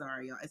 Oh, I'm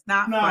sorry, y'all. It's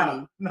not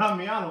funny. Not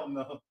me. I don't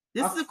know.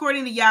 This is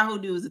according to Yahoo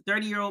News. A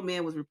 30-year-old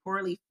man was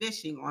reportedly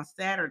fishing on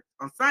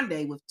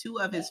Sunday with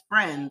two of his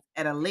friends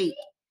at a lake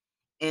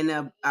in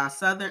a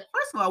southern.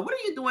 First of all, what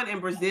are you doing in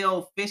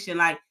Brazil fishing?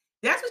 Like,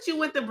 that's what you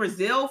went to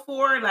Brazil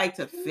for, like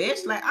to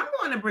fish? Like, I'm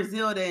going to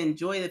Brazil to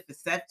enjoy the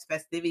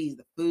festivities,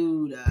 the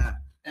food.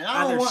 And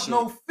I don't want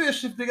no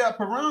fish if they got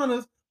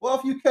piranhas. Well,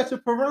 if you catch a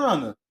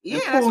piranha, yeah,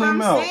 that's what I'm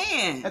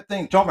saying. That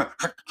thing jumping.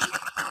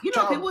 You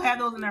know, people have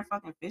those in their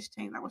fucking fish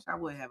tanks. I wish I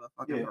would have a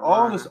fucking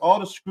piranha. all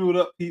the screwed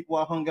up people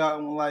I hung out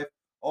in life,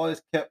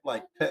 always kept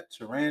like pet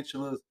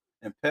tarantulas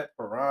and pet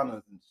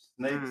piranhas and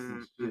snakes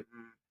and shit.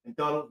 And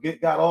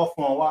got off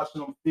on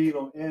watching them feed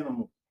on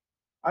animals.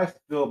 I used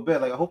to feel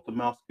bad. Like, I hope the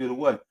mouse get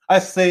away. I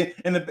say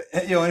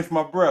ain't for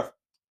my breath.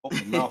 I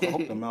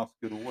hope the mouse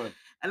get away.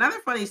 Another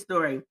funny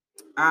story.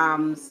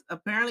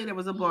 Apparently there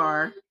was a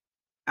bar.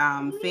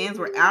 Fans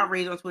were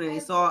outraged on Twitter. They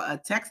saw a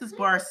Texas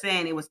bar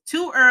saying it was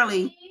too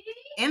early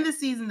in the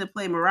season to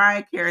play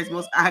Mariah Carey's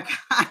most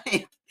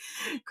iconic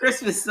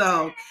Christmas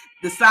song.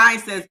 The sign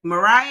says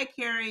Mariah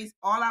Carey's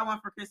 "All I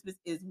Want for Christmas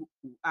is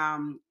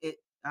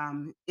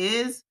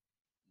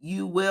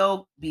you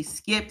will be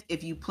skipped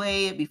if you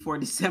play it before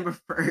December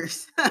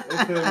 1st." They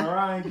said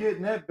Mariah ain't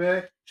getting that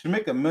back. She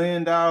make $1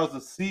 million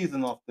a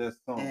season off that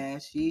song. Yeah,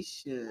 she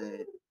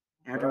should.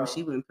 After what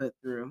she been put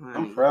through, honey.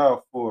 I'm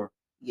proud for her.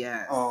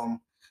 Yes.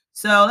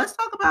 So let's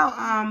talk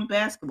about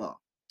basketball.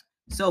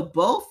 So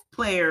both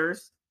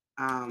players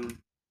are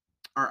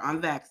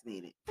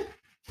unvaccinated.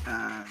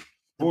 The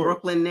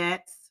Brooklyn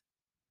Nets,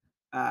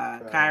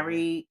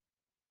 Kyrie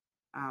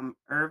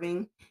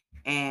Irving,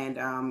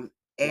 and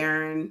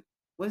Aaron,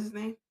 what's his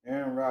name?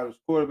 Aaron Rodgers,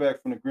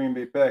 quarterback from the Green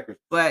Bay Packers.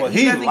 But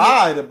he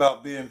lied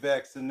about being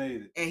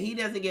vaccinated. And he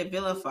doesn't get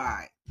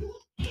vilified.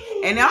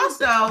 And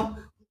also,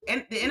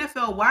 in the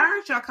NFL, why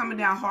aren't y'all coming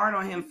down hard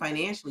on him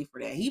financially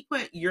for that? He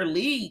put your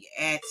league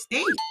at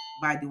stake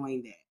by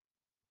doing that.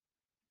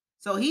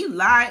 So he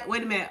lied.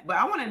 Wait a minute. But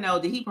I want to know,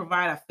 did he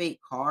provide a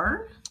fake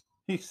card?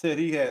 He said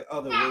he had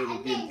other ways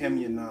of getting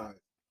immunized.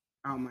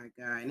 Oh, my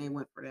God. And they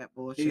went for that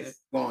bullshit.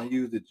 He's going to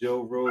use the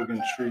Joe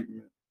Rogan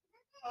treatment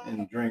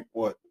and drink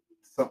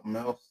something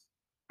else.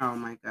 Oh,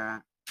 my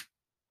God.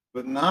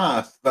 But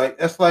nah,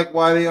 that's like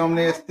why they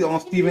there still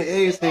on Stephen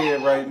A's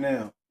head right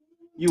now.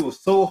 You were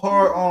so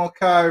hard on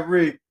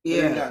Kyrie, but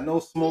ain't got no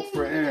smoke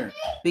for Aaron.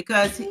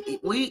 Because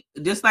we,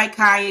 just like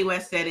Kanye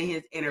West said in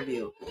his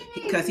interview,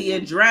 because he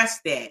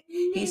addressed that.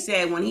 He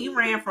said when he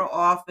ran for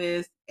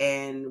office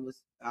and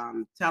was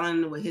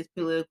telling what his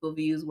political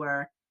views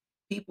were,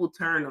 people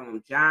turned on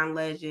him. John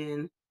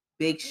Legend,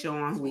 Big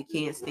Sean, who we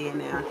can't stand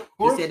now.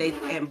 He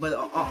said but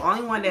the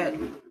only one that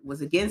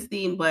was against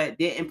him but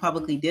didn't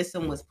publicly diss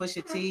him was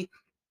Pusha T.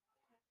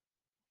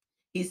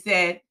 He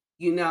said,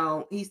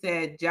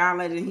 John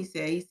Legend, he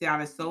said he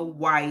sounded so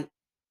white,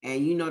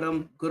 and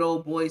them good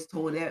old boys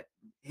told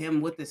him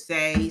what to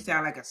say. He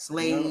sounded like a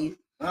slave.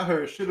 I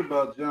heard shit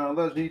about John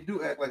Legend. He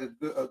do act like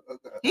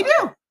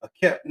a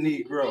kept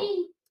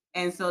Negro.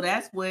 And so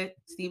that's what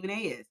Stephen A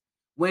is.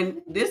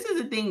 When this is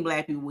the thing,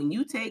 black people, when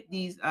you take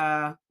these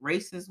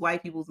racist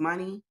white people's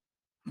money,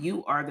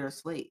 you are their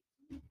slave.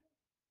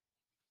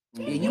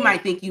 Mm-hmm. And you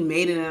might think you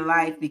made it in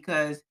life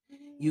because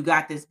you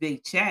got this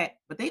big check,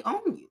 but they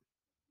own you.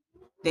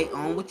 They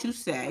own what you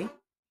say.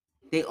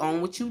 They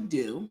own what you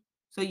do.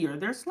 So you're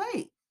their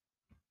slave.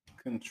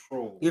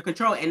 Control. You're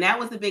controlled. And that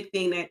was the big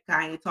thing that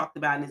Kanye talked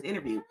about in his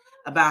interview,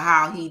 about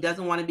how he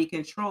doesn't want to be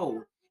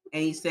controlled.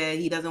 And he said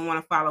he doesn't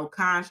want to follow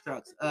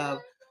constructs of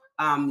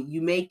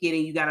you make it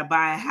and you got to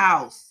buy a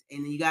house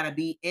and you got to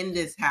be in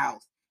this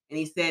house. And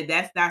he said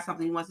that's not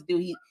something he wants to do.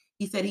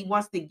 He said he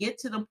wants to get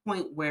to the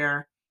point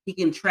where he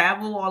can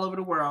travel all over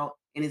the world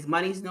and his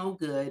money's no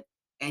good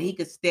and he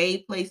could stay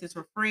places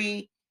for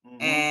free.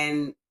 Mm-hmm.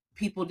 And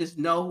people just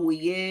know who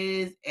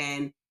he is,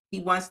 and he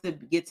wants to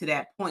get to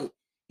that point.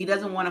 He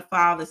doesn't want to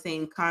follow the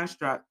same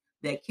construct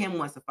that Kim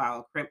wants to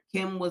follow.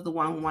 Kim was the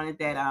one who wanted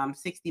that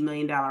 $60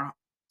 million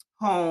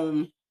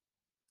home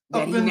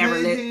that he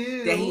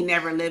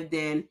never lived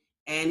in,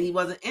 and he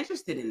wasn't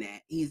interested in that.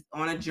 He's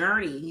on a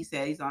journey. He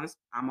said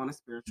I'm on a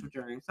spiritual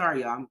journey. I'm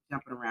sorry, y'all, I'm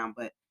jumping around,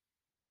 but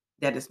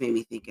that just made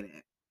me think of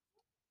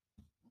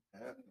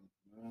that.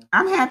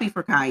 I'm happy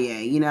for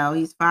Kanye.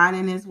 He's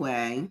finding his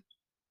way.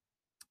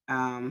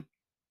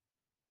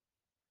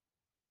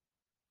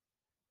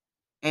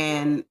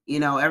 And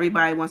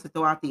everybody wants to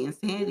throw out the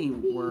insanity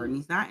word, and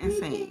he's not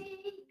insane.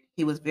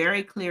 He was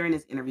very clear in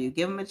his interview.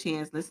 Give him a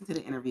chance. Listen to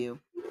the interview,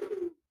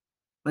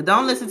 but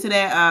don't listen to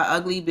that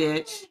ugly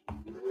bitch.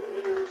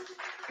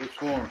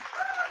 Which one?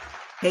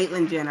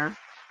 Caitlyn Jenner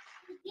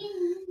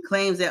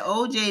claims that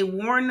OJ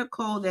warned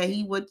Nicole that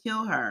he would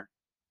kill her.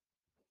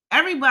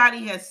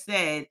 Everybody has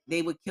said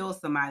they would kill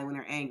somebody when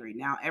they're angry.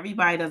 Now,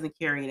 everybody doesn't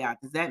carry it out.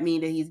 Does that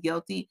mean that he's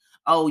guilty?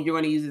 Oh, you're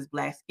going to use his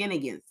black skin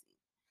against him.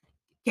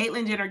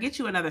 Caitlyn Jenner, get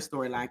you another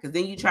storyline, because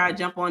then you try to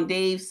jump on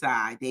Dave's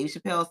side, Dave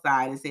Chappelle's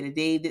side, and say that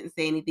Dave didn't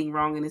say anything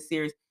wrong in this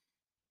series.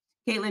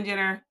 Caitlyn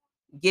Jenner,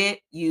 get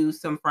you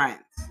some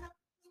friends.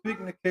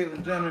 Speaking of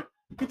Caitlyn Jenner,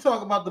 you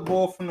talk about the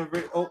boy from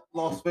the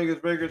Las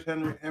Vegas Raiders,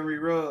 Henry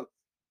Ruggs,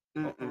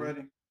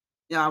 already?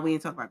 No, we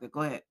didn't talk about that.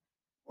 Go ahead.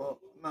 Well,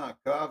 nah,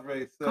 cause I've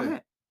already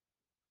said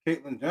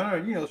Caitlyn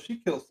Jenner, she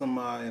killed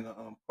somebody in a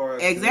car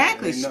accident.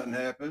 Exactly. Nothing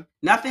happened.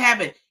 Nothing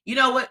happened. You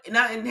know what?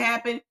 Nothing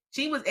happened.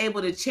 She was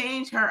able to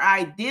change her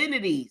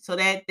identity so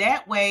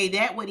that way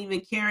that would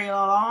even carry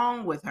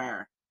along with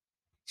her.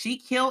 She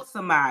killed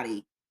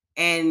somebody,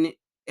 and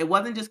it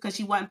wasn't just because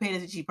she wasn't paying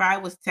attention. She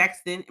probably was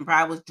texting and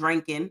probably was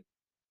drinking,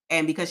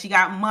 and because she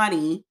got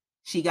money,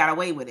 she got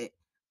away with it.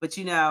 But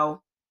a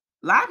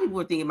lot of people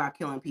were thinking about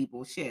killing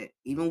people. Shit,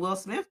 even Will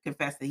Smith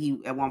confessed that he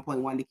at one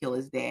point wanted to kill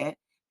his dad,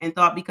 and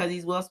thought because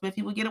he's Will Smith,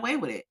 he would get away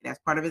with it. That's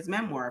part of his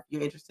memoir. If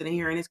you're interested in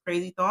hearing his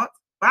crazy thoughts,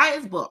 buy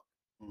his book.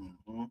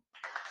 Mm-hmm.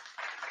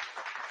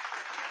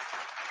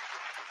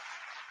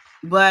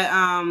 But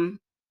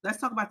let's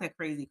talk about that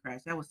crazy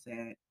crash. That was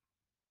sad.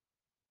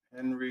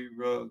 Henry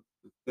Ruggs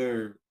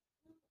III.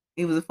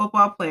 He was a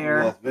football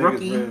player, Las Vegas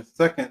rookie, Raiders.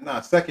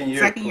 Second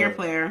year player.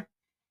 player.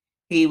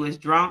 He was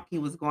drunk. He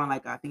was going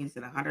like I think he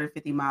said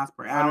 150 miles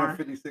per hour.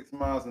 156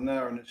 miles an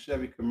hour in a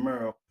Chevy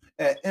Camaro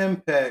at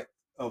impact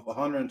of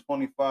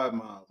 125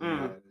 miles an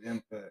hour at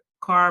impact.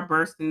 Car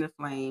burst into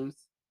flames,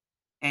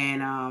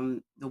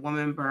 and the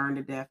woman burned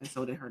to death, and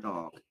so did her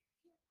dog.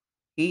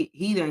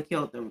 He done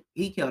killed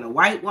a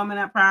white woman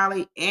up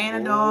probably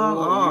and a dog.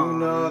 Oh, you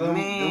know them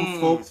man.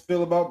 folks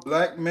feel about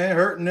black men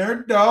hurting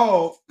their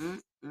dog.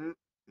 Mm-mm.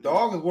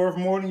 Dog is worth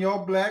more than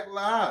your black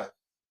lives.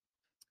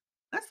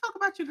 Let's talk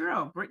about your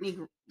girl, Brittany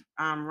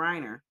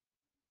Reiner.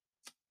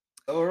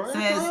 All right,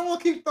 Says, I don't want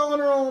to keep throwing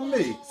her on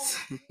me.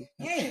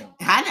 Damn,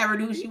 I never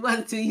knew she was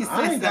until you said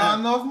I ain't got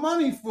enough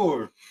money for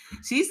her.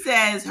 She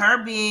says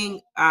her being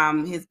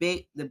his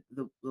baby, the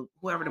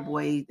whoever the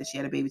boy that she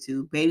had a baby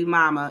to, baby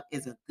mama,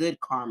 is a good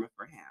karma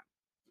for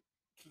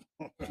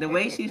him. The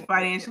way she's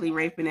financially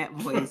raping that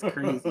boy is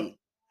crazy.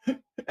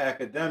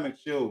 Academic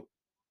show.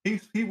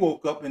 He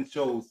woke up and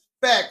chose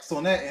facts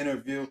on that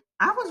interview.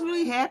 I was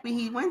really happy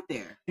he went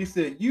there. He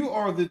said, "You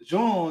are the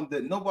John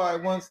that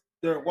nobody wants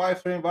their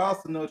wife or anybody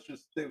else to know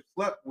they've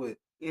slept with.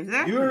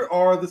 Exactly. You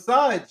are the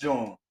side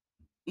John."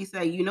 He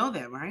said, "You know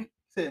that, right?"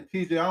 He said,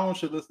 "PJ, I don't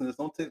want you to listen to this.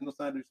 Don't take no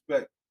sign of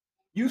respect.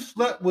 You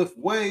slept with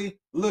way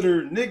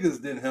litter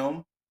niggas than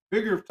him,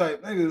 bigger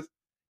type niggas,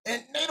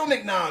 and they don't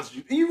acknowledge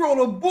you. And you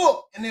wrote a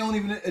book and they don't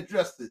even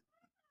address it."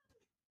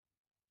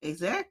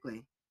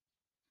 Exactly.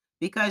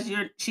 Because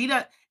she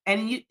does,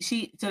 and so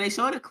they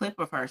showed a clip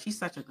of her. She's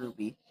such a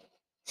groupie.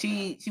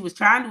 She was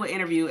trying to do an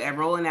interview at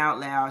Rolling Out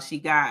Loud. She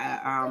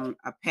got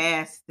a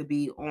pass to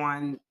be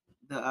on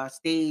the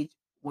stage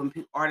when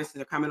artists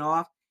are coming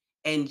off,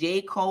 and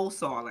J. Cole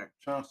saw her.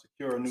 Trying to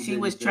secure a new. She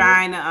was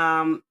trying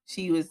to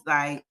she was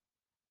like,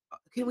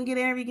 "Can we get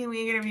an interview? Can we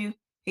get an interview?"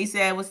 He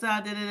said, "What's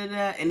up?" Da, da, da,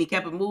 da. And he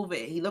kept it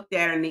moving. He looked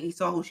at her and he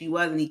saw who she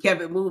was, and he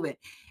kept it moving.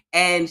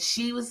 And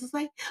she was just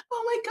like,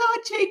 "Oh my God,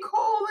 J.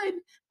 Cole!"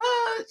 And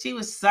she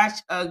was such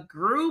a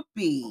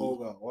groupie. Cole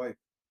got wife.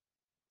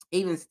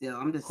 Even still,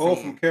 I'm just Cole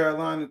saying. from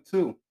Carolina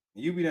too.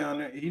 You be down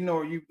there. You know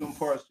where you them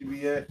parts you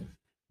be at.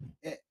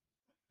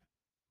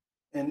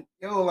 And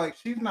yo, like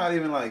she's not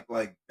even like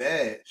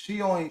bad. She's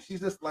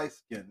just light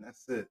skinned.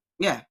 That's it.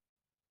 Yeah.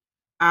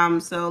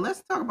 So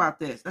let's talk about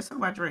this. Let's talk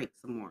about Drake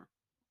some more.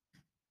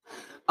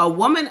 A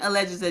woman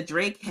alleges that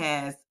Drake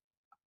has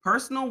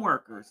personal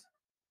workers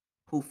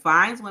who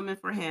finds women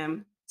for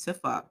him to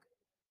fuck,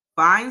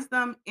 finds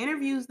them,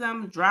 interviews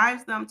them,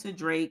 drives them to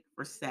Drake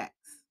for sex.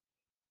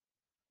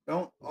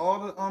 Don't all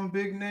the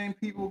big name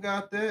people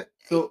got that?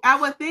 So I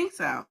would think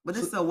so, but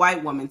this is a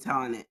white woman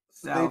telling it.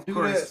 So they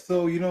do that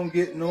so you don't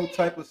get no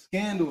type of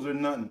scandals or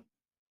nothing.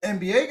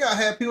 NBA got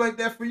had people like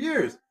that for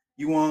years.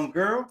 You want a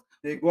girl?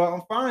 They go out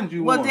and find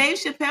you one. Dave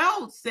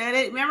Chappelle said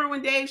it. Remember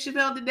when Dave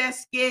Chappelle did that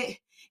skit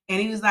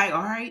and he was like,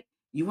 "All right,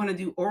 you want to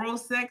do oral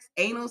sex,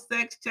 anal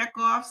sex, check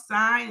off,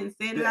 sign, and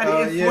say that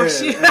I didn't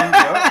force you."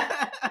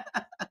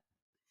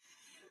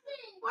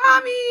 Well,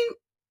 I mean,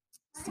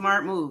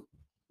 smart move.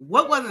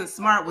 What wasn't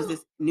smart was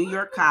this New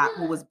York cop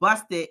who was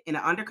busted in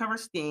an undercover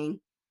sting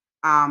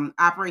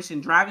operation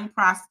driving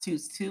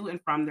prostitutes to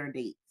and from their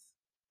dates.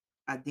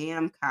 A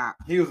damn cop.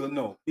 He wasn't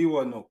no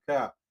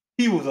cop.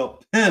 He was a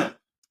pimp.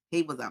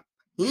 He was a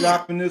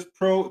dropping his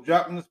pros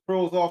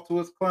off to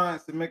his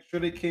clients to make sure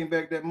they came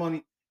back that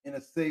money in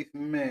a safe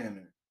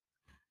manner.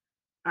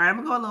 All right, I'm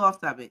gonna go a little off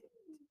topic.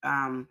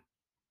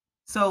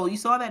 So you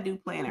saw that new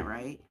planet,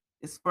 right?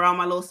 It's for all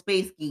my little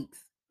space geeks.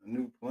 A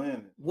new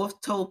planet.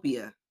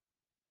 Wolftopia.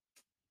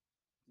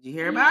 Did you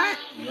hear about it?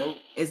 Nope.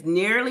 It's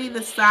nearly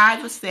the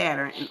size of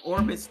Saturn and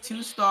orbits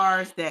two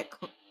stars that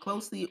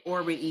closely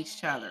orbit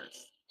each other.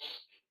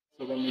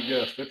 So let me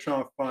guess. They're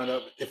trying to find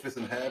out if it's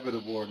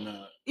inhabitable or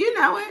not. You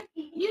know it.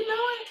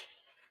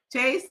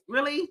 Chase,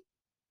 really?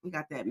 We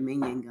got that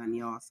minion gun,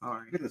 y'all.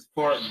 Sorry. Look at this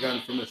fart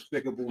gun from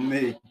Despicable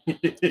Me.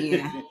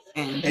 Yeah.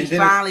 And he's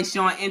finally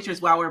showing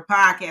interest while we're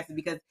podcasting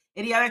because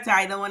any other time,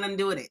 I don't want nothing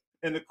to do with it.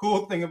 And the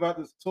cool thing about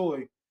this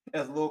toy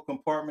has a little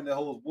compartment that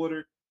holds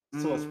water.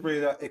 So it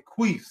sprays out, it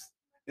queefs.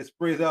 It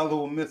sprays out a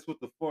little mist with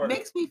the fart. It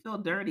makes me feel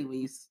dirty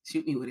when you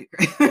shoot me with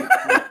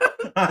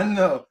it. I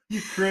know.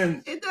 You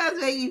cringe. It does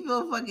make you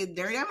feel fucking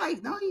dirty. I'm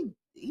like, no,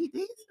 he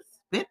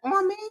spit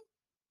on me.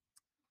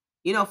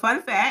 You know,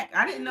 fun fact,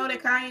 I didn't know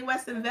that Kanye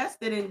West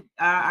invested in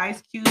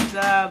Ice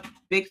Cube's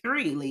Big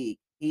 3 league.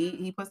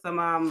 He put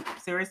some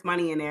serious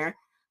money in there.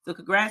 So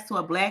congrats to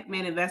a black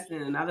man investing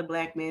in another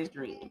black man's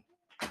dream.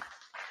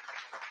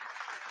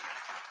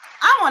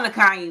 I'm on the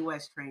Kanye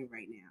West train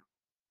right now.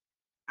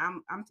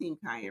 I'm team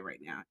Kanye right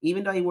now.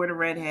 Even though he wore the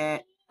red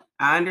hat,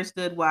 I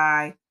understood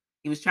why.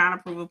 He was trying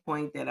to prove a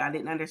point that I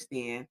didn't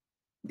understand,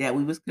 that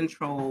we was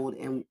controlled,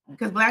 and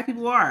because black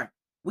people are.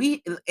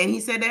 And he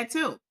said that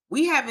too.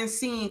 We haven't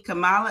seen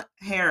Kamala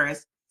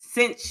Harris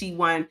since she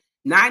won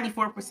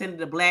 94% of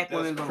the black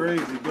women vote.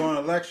 That's crazy. During an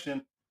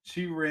election,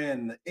 She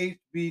ran the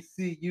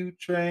HBCU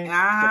train, the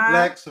Uh-huh.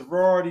 Black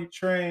Sorority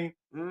train,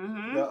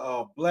 Mm-hmm.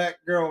 the Black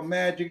Girl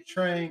Magic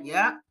train.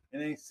 Yep.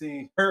 And ain't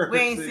seen her. We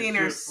ain't seen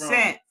her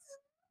since.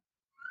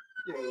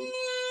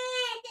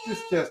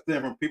 This just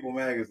in from People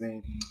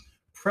Magazine.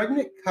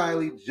 Pregnant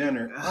Kylie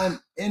Jenner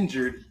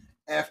uninjured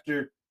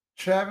after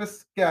Travis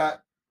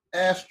Scott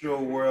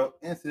Astro World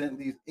incident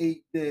leaves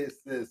 8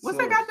 days. What's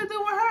that got to do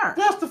with her?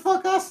 That's the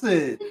fuck I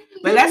said.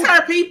 But that's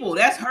her people.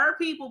 That's her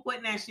people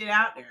putting that shit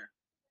out there.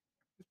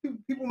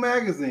 People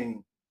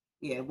Magazine.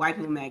 Yeah, White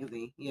People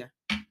Magazine. Yeah.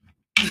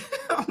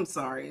 I'm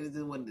sorry. This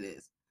is what it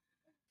is.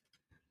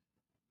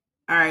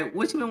 All right.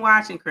 What you been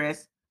watching,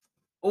 Chris?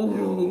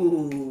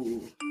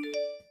 Ooh.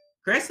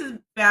 Chris has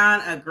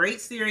found a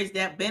great series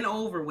that been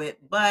over with,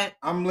 but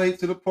I'm late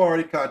to the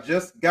party because I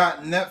just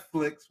got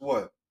Netflix,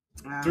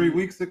 3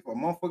 weeks ago, a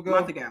month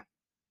ago?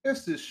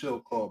 It's this show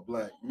called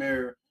Black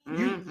Mirror.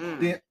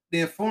 The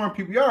informed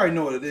people, you already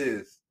know what it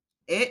is.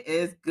 It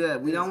is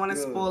good. We don't want to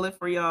spoil it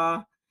for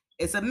y'all.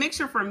 It's a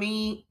mixture for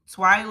me,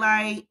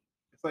 Twilight.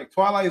 It's like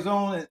Twilight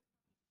Zone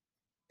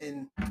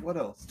and what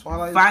else?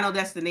 Final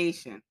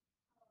Destination.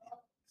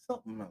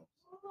 Something else.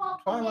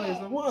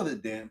 Twilight Zone. What other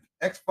damn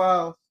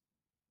X-Files?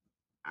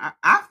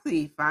 I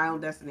see Final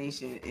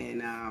Destination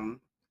and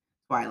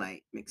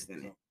Twilight mixed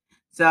in it.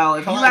 So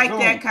if you like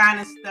that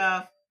kind of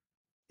stuff,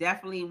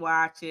 definitely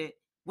watch it.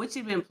 What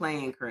you been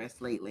playing,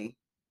 Chris, lately?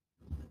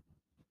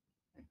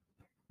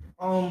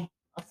 I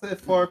said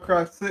Far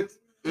Cry 6.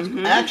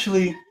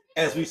 Actually,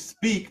 as we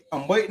speak,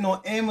 I'm waiting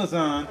on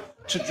Amazon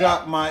to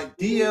drop my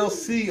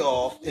DLC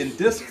off in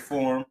disc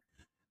form.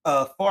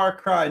 Far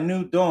Cry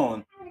New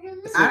Dawn.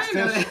 It's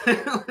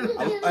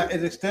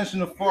an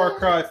extension of Far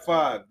Cry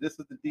 5. This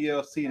is the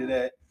DLC to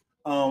that.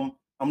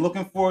 I'm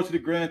looking forward to the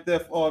Grand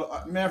Theft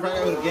Auto. Matter of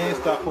fact, I go to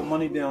GameStop, put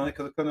money down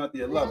because it's coming out the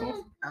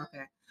 11th.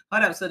 Okay.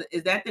 Hold up. So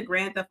is that the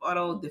Grand Theft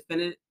Auto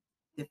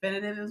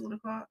Definitive is what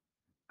it's called?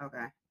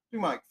 Okay. Be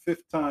my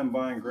 5th time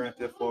buying Grand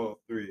Theft Auto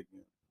 3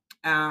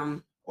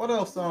 again. What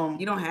else?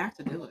 You don't have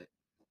to do it.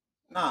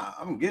 Nah,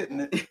 I'm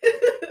getting it.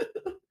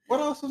 What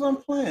else is I'm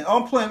playing?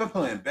 Oh, I'm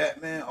playing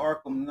Batman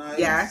Arkham Knight.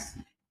 Yes.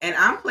 And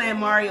I'm playing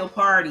Mario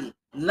Party.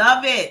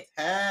 Love it.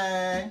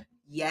 Hey.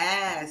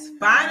 Yes.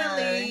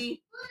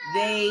 Finally,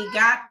 they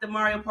got the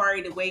Mario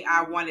Party the way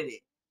I wanted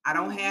it. I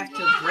don't have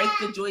to break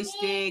the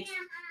joysticks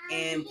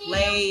and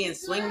play and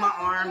swing my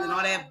arms and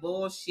all that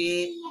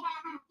bullshit.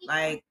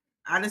 Like,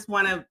 I just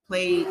want to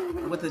play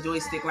with the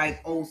joystick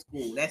like old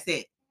school. That's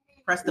it.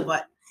 Press the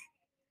button.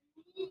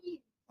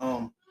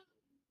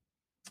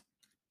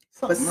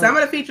 But some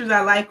of the features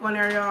I like on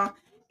there, y'all,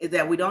 is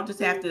that we don't just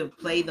have to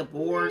play the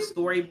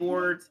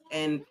storyboards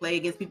and play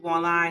against people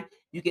online.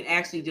 You can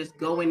actually just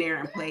go in there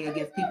and play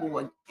against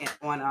people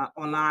on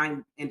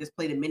online and just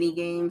play the mini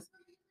games.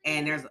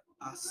 And there's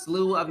a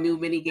slew of new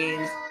mini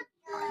games.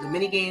 The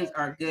mini games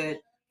are good.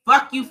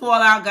 Fuck you,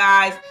 Fallout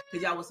guys,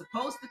 because y'all was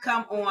supposed to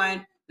come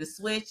on the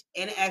Switch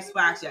and the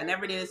Xbox. Y'all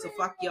never did, so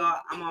fuck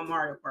y'all. I'm on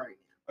Mario Party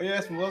now. Oh, you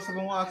asked me what else I've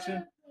been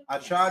watching? I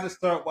tried to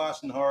start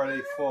watching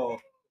Holiday Fall.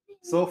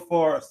 So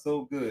far,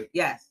 so good.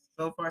 Yes,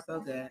 so far, so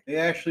good. They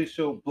actually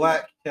show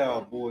Black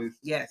Cowboys.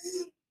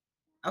 Yes.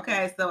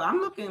 Okay, so I'm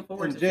looking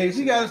forward to Jay,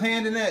 he got his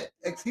hand in that.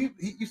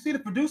 You see the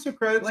producer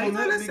credits on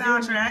that? The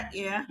soundtrack,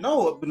 yeah.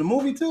 No, but the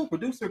movie too,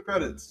 producer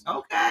credits.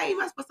 Okay, you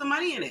must put some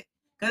money in it.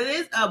 Because it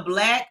is a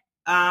black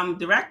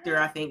director,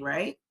 I think,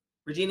 right?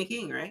 Regina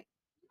King, right?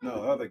 No,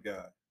 other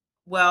guy.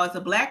 Well, it's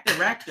a black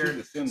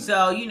director.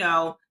 So, you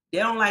know, they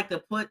don't like to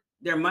put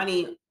their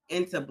money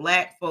into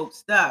black folk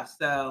stuff.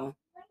 So,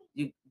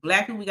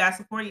 black people, we got to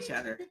support each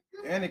other.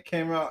 And it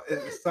came out as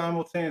a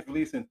simultaneous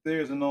release in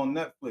theaters and on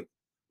Netflix,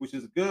 which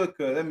is good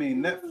because, I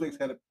mean, Netflix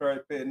had to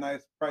pay a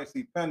nice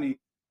pricey penny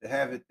to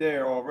have it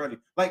there already.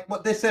 Like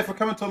what they said for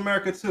Coming to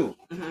America too.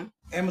 Mm-hmm.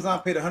 Amazon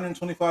paid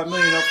 $125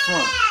 million up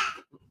front.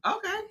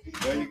 Okay.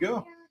 There you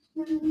go.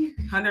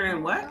 100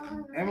 and what?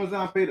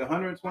 Amazon paid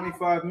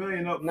 $125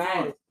 million up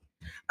front.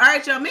 All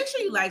right, y'all. Make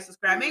sure you like,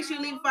 subscribe. Make sure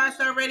you leave a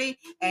 5-star rating.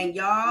 And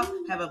y'all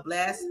have a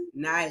blessed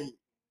night.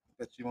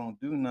 Bet you won't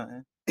do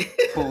nothing.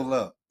 Pull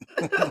up.